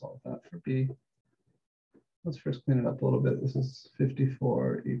I can solve that for b. Let's first clean it up a little bit. This is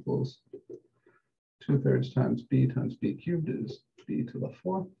 54 equals 2/3 times b cubed is b to the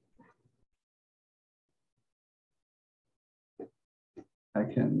 4th. I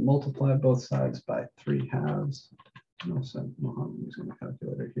can multiply both sides by 3/2. No sense, no harm in using a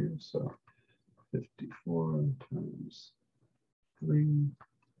calculator here. So 54 times 3,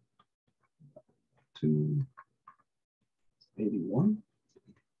 2, 81.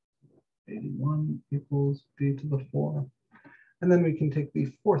 81 equals b to the 4. And then we can take the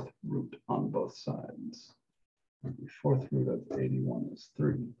 4th root on both sides. And the 4th root of 81 is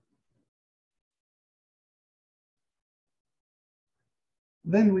 3.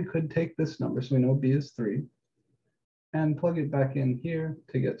 Then we could take this number, so we know b is 3, and plug it back in here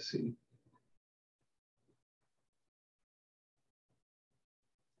to get c.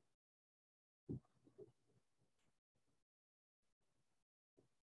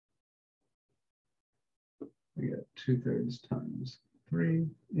 We get 2/3 times 3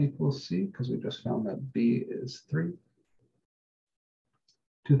 equals c, because we just found that b is 3.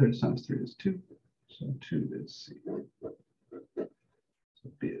 2/3 times 3 is 2, so 2 is c. So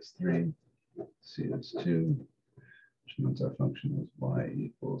b is 3, c is 2, which means our function is y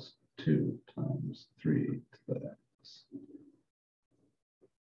equals 2 times 3 to the x.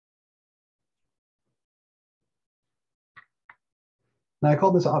 Now I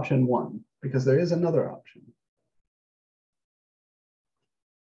call this option 1 because there is another option.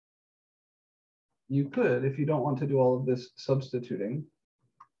 You could, if you don't want to do all of this substituting,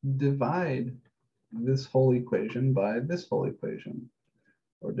 divide this whole equation by this whole equation,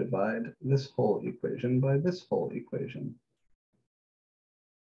 or divide this whole equation by this whole equation.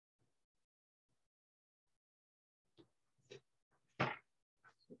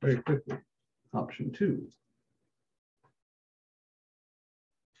 Very quickly, option 2.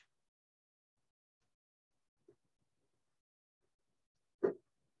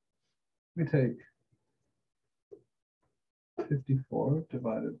 We take 54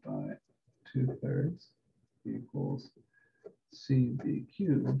 divided by 2/3 equals CB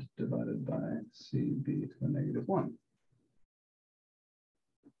cubed divided by CB to the negative 1.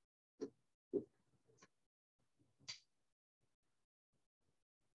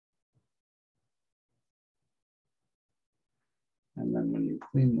 And then when you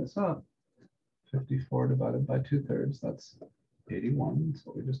clean this up, 54 divided by 2/3, that's 81.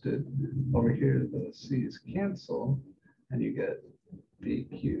 So we just did over here, the C's cancel, and you get B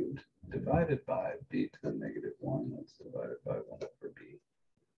cubed divided by B to the negative 1. That's divided by 1 over B.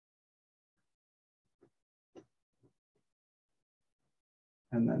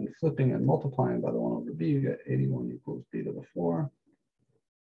 And then flipping and multiplying by the 1 over B, you get 81 equals B to the 4.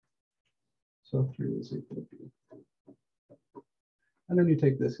 So 3 is equal to B. And then you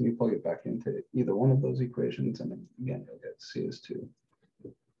take this and you plug it back into either one of those equations, and then again, you'll get C is 2.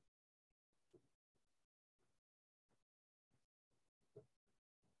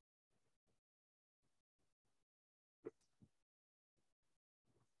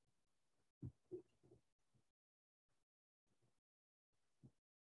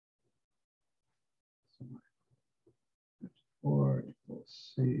 So 4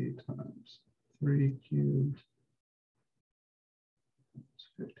 equals C times 3 cubed.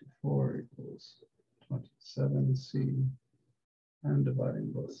 54 equals 27C, and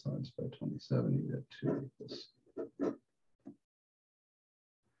dividing both sides by 27, you get 2 equals.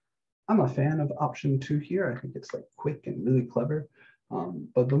 I'm a fan of option 2 here. I think it's like quick and really clever,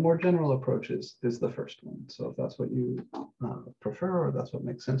 but the more general approach is the first one. So if that's what you prefer, or that's what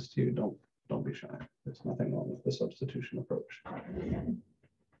makes sense to you, don't be shy. There's nothing wrong with the substitution approach.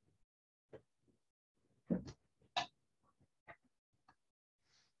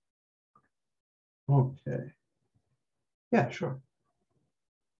 Okay. Yeah, sure.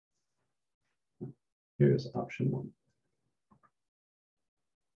 Here's option 1.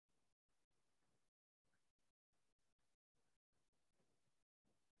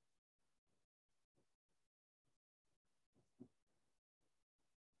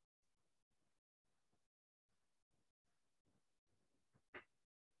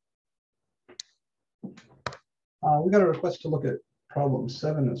 We got a request to look at problem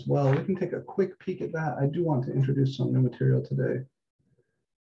 7 as well. We can take a quick peek at that. I do want to introduce some new material today.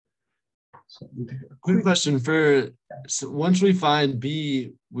 So we take a Quick question for, so once we find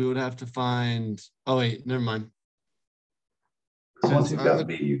B, we would have to find, oh wait, never mind. So once you've got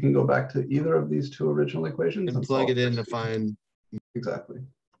B, you can go back to either of these two original equations and plug it in to find. Exactly.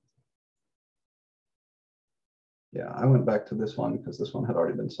 Yeah, I went back to this one because this one had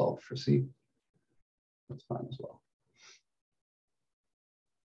already been solved for C. That's fine as well.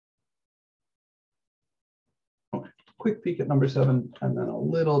 Okay, quick peek at number 7, and then a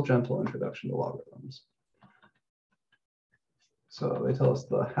little gentle introduction to logarithms. So they tell us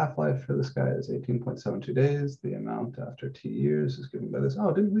the half-life for this guy is 18.72 days. The amount after t years is given by this.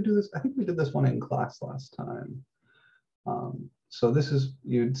 Oh, didn't we do this? I think we did this one in class last time. So this is,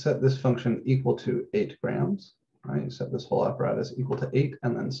 you'd set this function equal to 8 grams, right? You set this whole apparatus equal to 8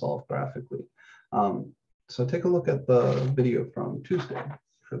 and then solve graphically. So take a look at the video from Tuesday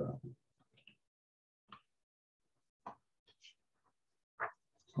for that.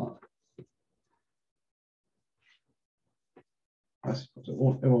 I suppose it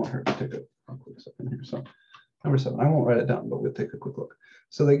won't hurt to take a quick second here. So number 7, I won't write it down, but we'll take a quick look.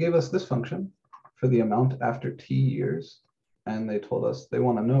 So they gave us this function for the amount after t years, and they told us they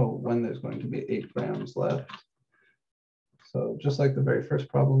want to know when there's going to be 8 grams left. So just like the very first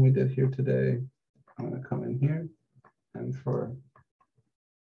problem we did here today, I'm going to come in here, and for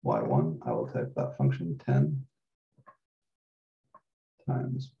y1, I will type that function 10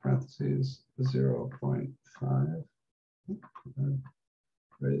 times parentheses 0.5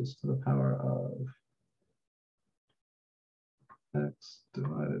 raised to the power of x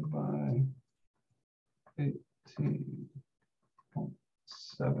divided by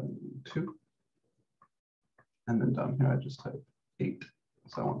 18.72. And then down here, I just type 8.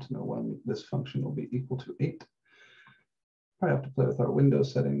 So I want to know when this function will be equal to 8. Probably have to play with our window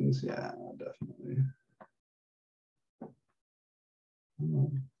settings. Yeah, definitely.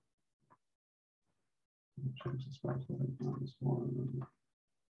 Change this back to -1.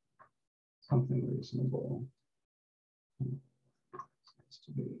 Something reasonable. It's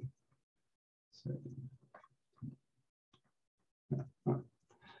to be. Yeah. Right.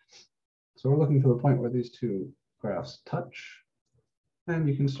 So we're looking for the point where these two graphs touch, and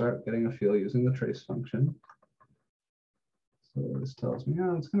you can start getting a feel using the trace function. So this tells me,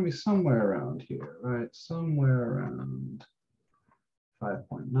 oh, it's going to be somewhere around here, right? Somewhere around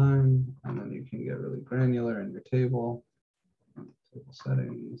 5.9, and then you can get really granular in your table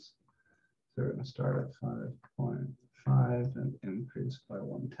settings. So we're going to start at and increase by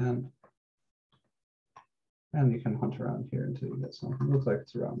 1/10. And you can hunt around here until you get something. It looks like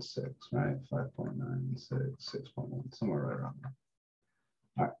it's around 6, right? 5.96, 6.1, somewhere right around there.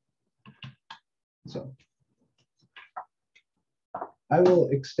 All right. So I will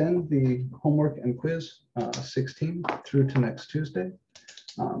extend the homework and quiz 16 through to next Tuesday.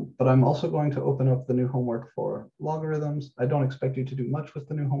 But I'm also going to open up the new homework for logarithms. I don't expect you to do much with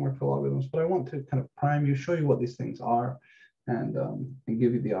the new homework for logarithms, but I want to kind of prime you, show you what these things are, and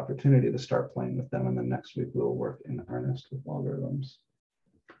give you the opportunity to start playing with them. And then next week we'll work in earnest with logarithms.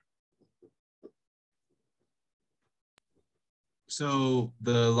 So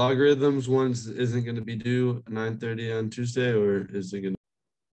the logarithms ones isn't going to be due 9:30 on Tuesday, or is it going to?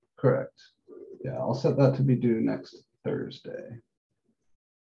 Correct. Yeah, I'll set that to be due next Thursday.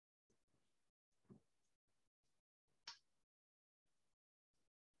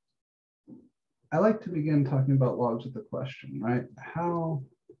 I like to begin talking about logs with a question, right? How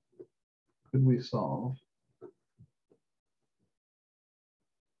could we solve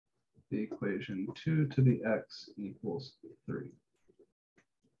the equation 2 to the x equals 3?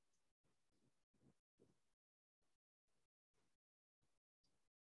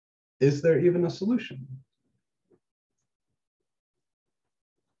 Is there even a solution?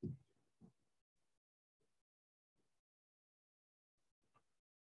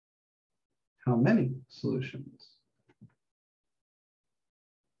 How many solutions?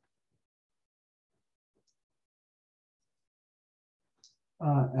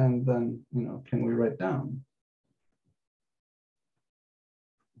 And then, can we write down?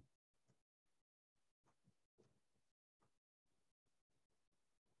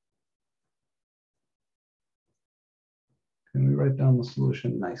 Can we write down the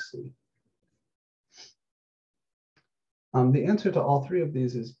solution nicely? The answer to all three of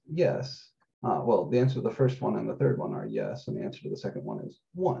these is yes. Well, the answer to the first one and the third one are yes, and the answer to the second one is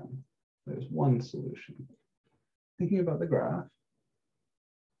 1. There's one solution. Thinking about the graph,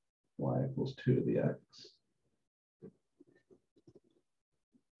 y equals 2 to the x.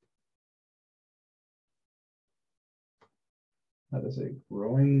 That is a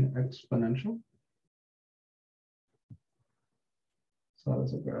growing exponential. So that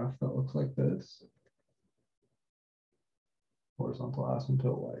is a graph that looks like this. Horizontal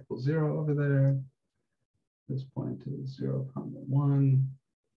asymptote y equals 0 over there. This point is 0, 1.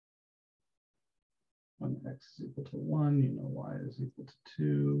 When x is equal to 1, you know y is equal to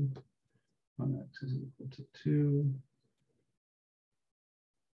 2. When x is equal to 2,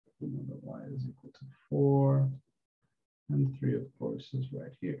 we know that y is equal to 4. And 3, of course, is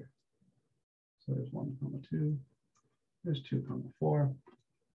right here. So there's 1, 2. There's 2, 4.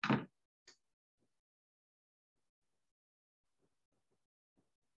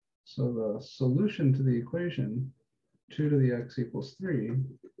 So the solution to the equation 2 to the x equals 3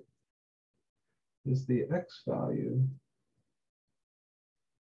 is the x value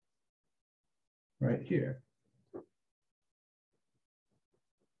right here.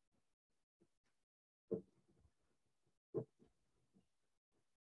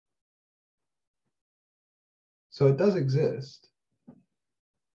 So it does exist.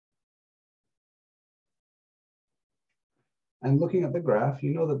 And looking at the graph,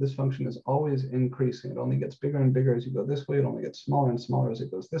 you know that this function is always increasing. It only gets bigger and bigger as you go this way. It only gets smaller and smaller as it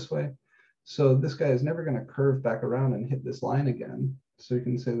goes this way. So this guy is never going to curve back around and hit this line again. So you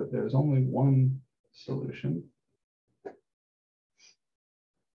can say that there's only one solution. And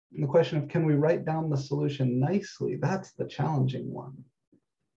the question of, can we write down the solution nicely? That's the challenging one.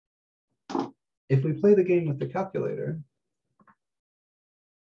 If we play the game with the calculator,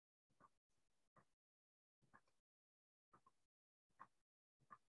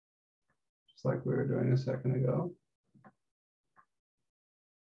 just like we were doing a second ago,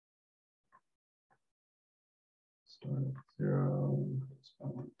 start at 0, increase by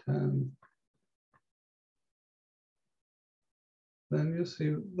 110. Then you'll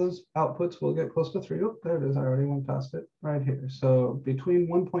see those outputs will get close to 3. Oh, there it is. I already went past it right here. So between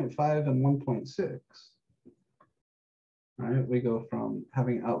 1.5 and 1.6, right, we go from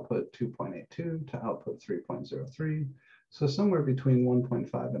having output 2.82 to output 3.03. So somewhere between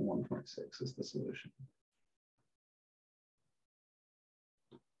 1.5 and 1.6 is the solution.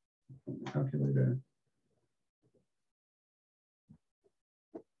 From the calculator.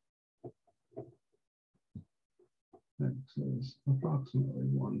 X is approximately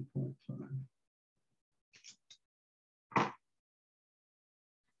 1.5.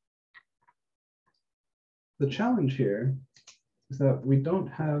 The challenge here is that we don't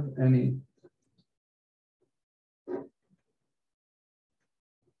have any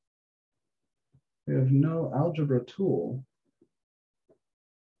we have there's no algebra tool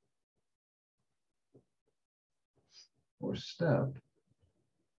or step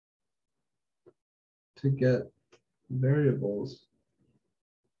to get variables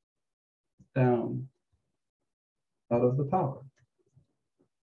down out of the power.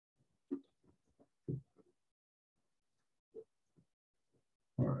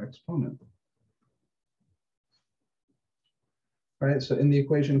 Or exponent. All right, so in the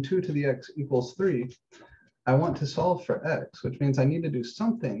equation 2 to the x equals 3, I want to solve for x, which means I need to do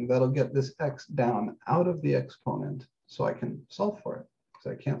something that'll get this x down out of the exponent so I can solve for it,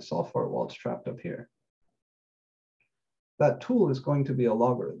 because I can't solve for it while it's trapped up here. That tool is going to be a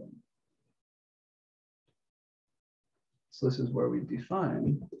logarithm. So this is where we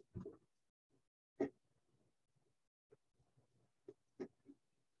define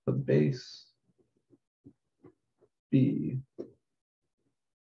the base b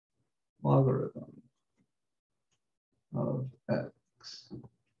logarithm of x.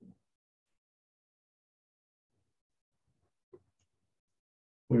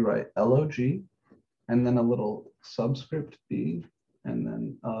 We write log and then a little subscript b and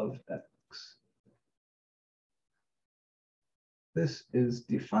then of x. This is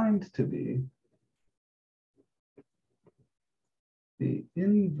defined to be the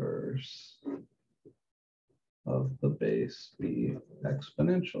inverse of the base b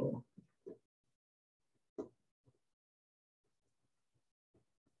exponential.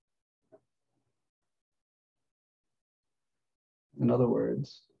 In other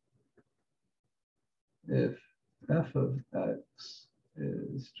words, if f of x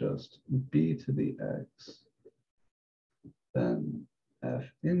is just b to the x, then f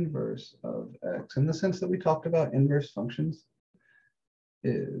inverse of x, in the sense that we talked about inverse functions,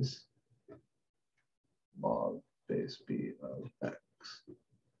 is log base b of x.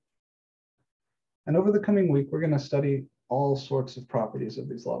 And over the coming week, we're going to study all sorts of properties of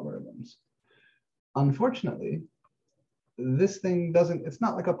these logarithms. Unfortunately, this thing doesn't, it's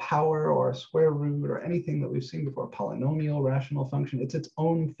not like a power or a square root or anything that we've seen before, polynomial, rational function, it's its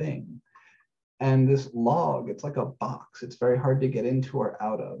own thing. And this log, it's like a box. It's very hard to get into or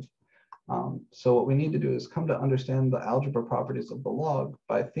out of. So what we need to do is come to understand the algebra properties of the log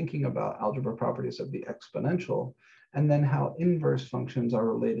by thinking about algebra properties of the exponential, and then how inverse functions are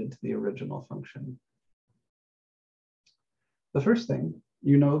related to the original function. The first thing,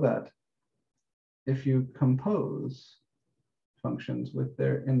 you know that if you compose functions with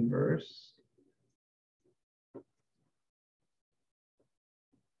their inverse,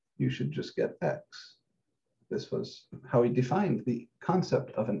 you should just get x. This was how we defined the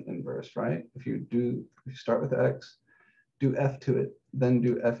concept of an inverse, right? If you start with x, do f to it, then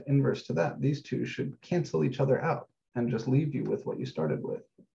do f inverse to that. These two should cancel each other out and just leave you with what you started with.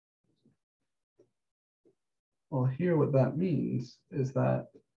 Well, here what that means is that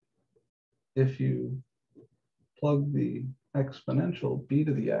if you plug the exponential b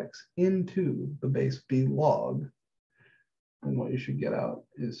to the x into the base b log, then what you should get out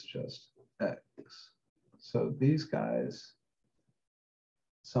is just x. So these guys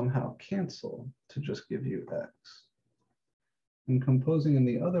somehow cancel to just give you x. And composing in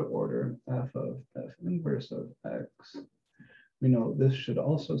the other order, f of f inverse of x, we know this should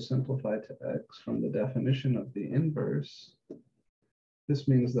also simplify to x from the definition of the inverse. This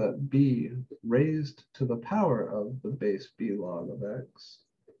means that b raised to the power of the base b log of x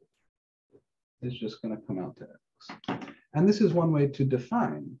is just going to come out to x. And this is one way to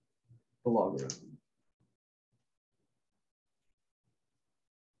define the logarithm.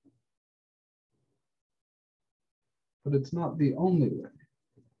 But it's not the only way.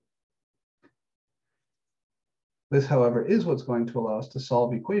 This, however, is what's going to allow us to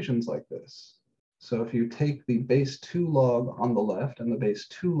solve equations like this. So if you take the base 2 log on the left and the base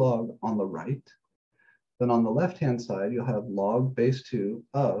 2 log on the right, then on the left-hand side, you'll have log base 2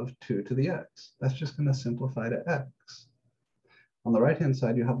 of 2 to the x. That's just going to simplify to x. On the right-hand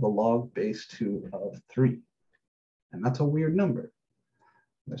side, you have the log base 2 of 3. And that's a weird number.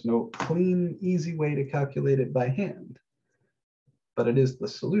 There's no clean, easy way to calculate it by hand, but it is the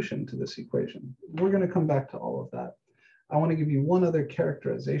solution to this equation. We're going to come back to all of that. I want to give you one other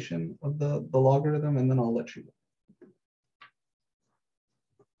characterization of the logarithm, and then I'll let you go.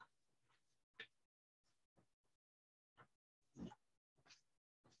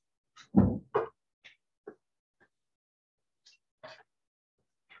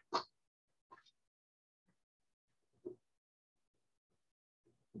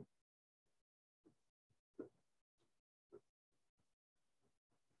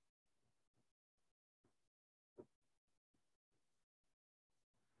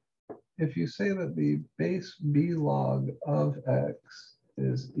 if you say that the base b log of x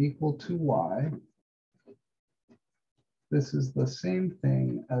is equal to y, this is the same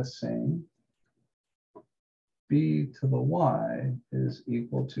thing as saying b to the y is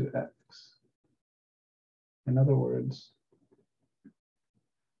equal to x. In other words,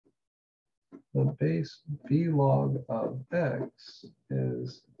 the base b log of x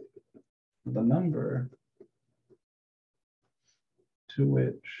is the number to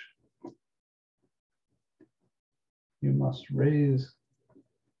which you must raise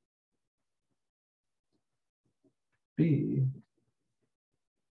b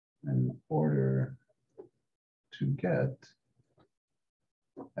in order to get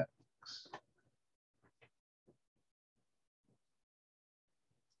x.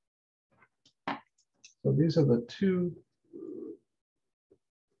 So these are the two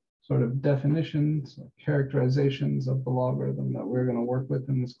sort of definitions, characterizations of the logarithm that we're going to work with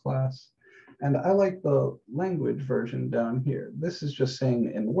in this class. And I like the language version down here. This is just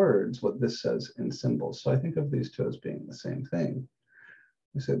saying in words what this says in symbols. So I think of these two as being the same thing.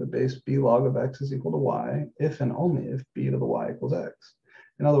 We say the base b log of x is equal to y if and only if b to the y equals x.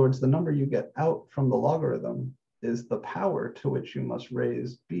 In other words, the number you get out from the logarithm is the power to which you must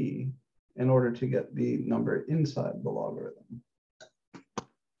raise b in order to get the number inside the logarithm.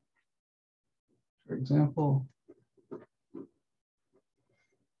 For example,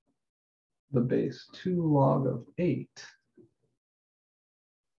 the base 2 log of 8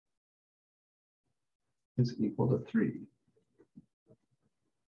 is equal to 3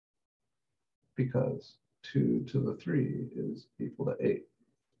 because 2 to the 3 is equal to 8.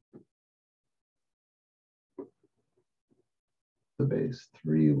 The base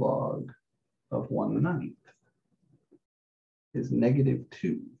 3 log of 1/9 is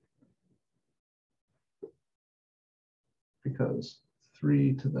 -2 because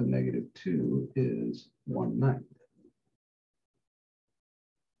 3 to the -2 is 1/9.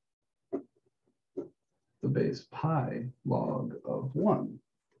 The base pi log of 1.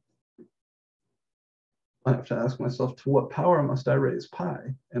 I have to ask myself, to what power must I raise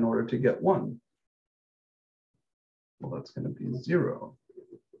pi in order to get 1? Well, that's going to be 0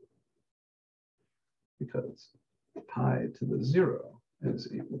 because pi to the 0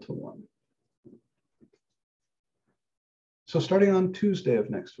 is equal to 1. So starting on Tuesday of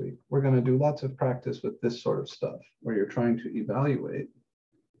next week, we're going to do lots of practice with this sort of stuff where you're trying to evaluate.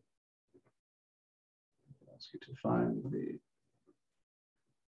 I'll ask you to find the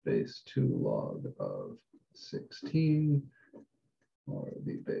base 2 log of 16 or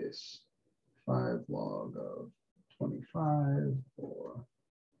the base 5 log of 25 or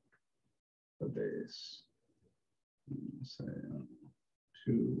the base, say,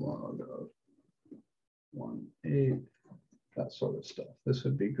 2 log of 1/8. That sort of stuff. This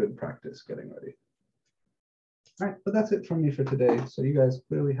would be good practice getting ready. All right, but that's it from me for today. So you guys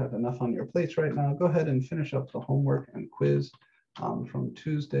clearly have enough on your plates right now. Go ahead and finish up the homework and quiz from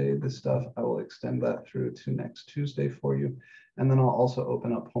Tuesday. This stuff, I will extend that through to next Tuesday for you. And then I'll also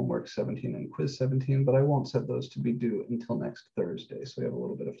open up homework 17 and quiz 17, but I won't set those to be due until next Thursday. So we have a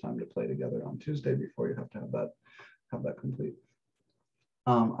little bit of time to play together on Tuesday before you have to have that complete.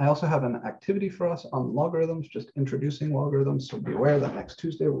 I also have an activity for us on logarithms, just introducing logarithms. So be aware that next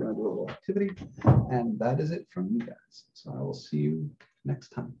Tuesday, we're going to do a little activity. And that is it from you guys. So I will see you next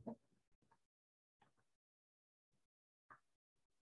time.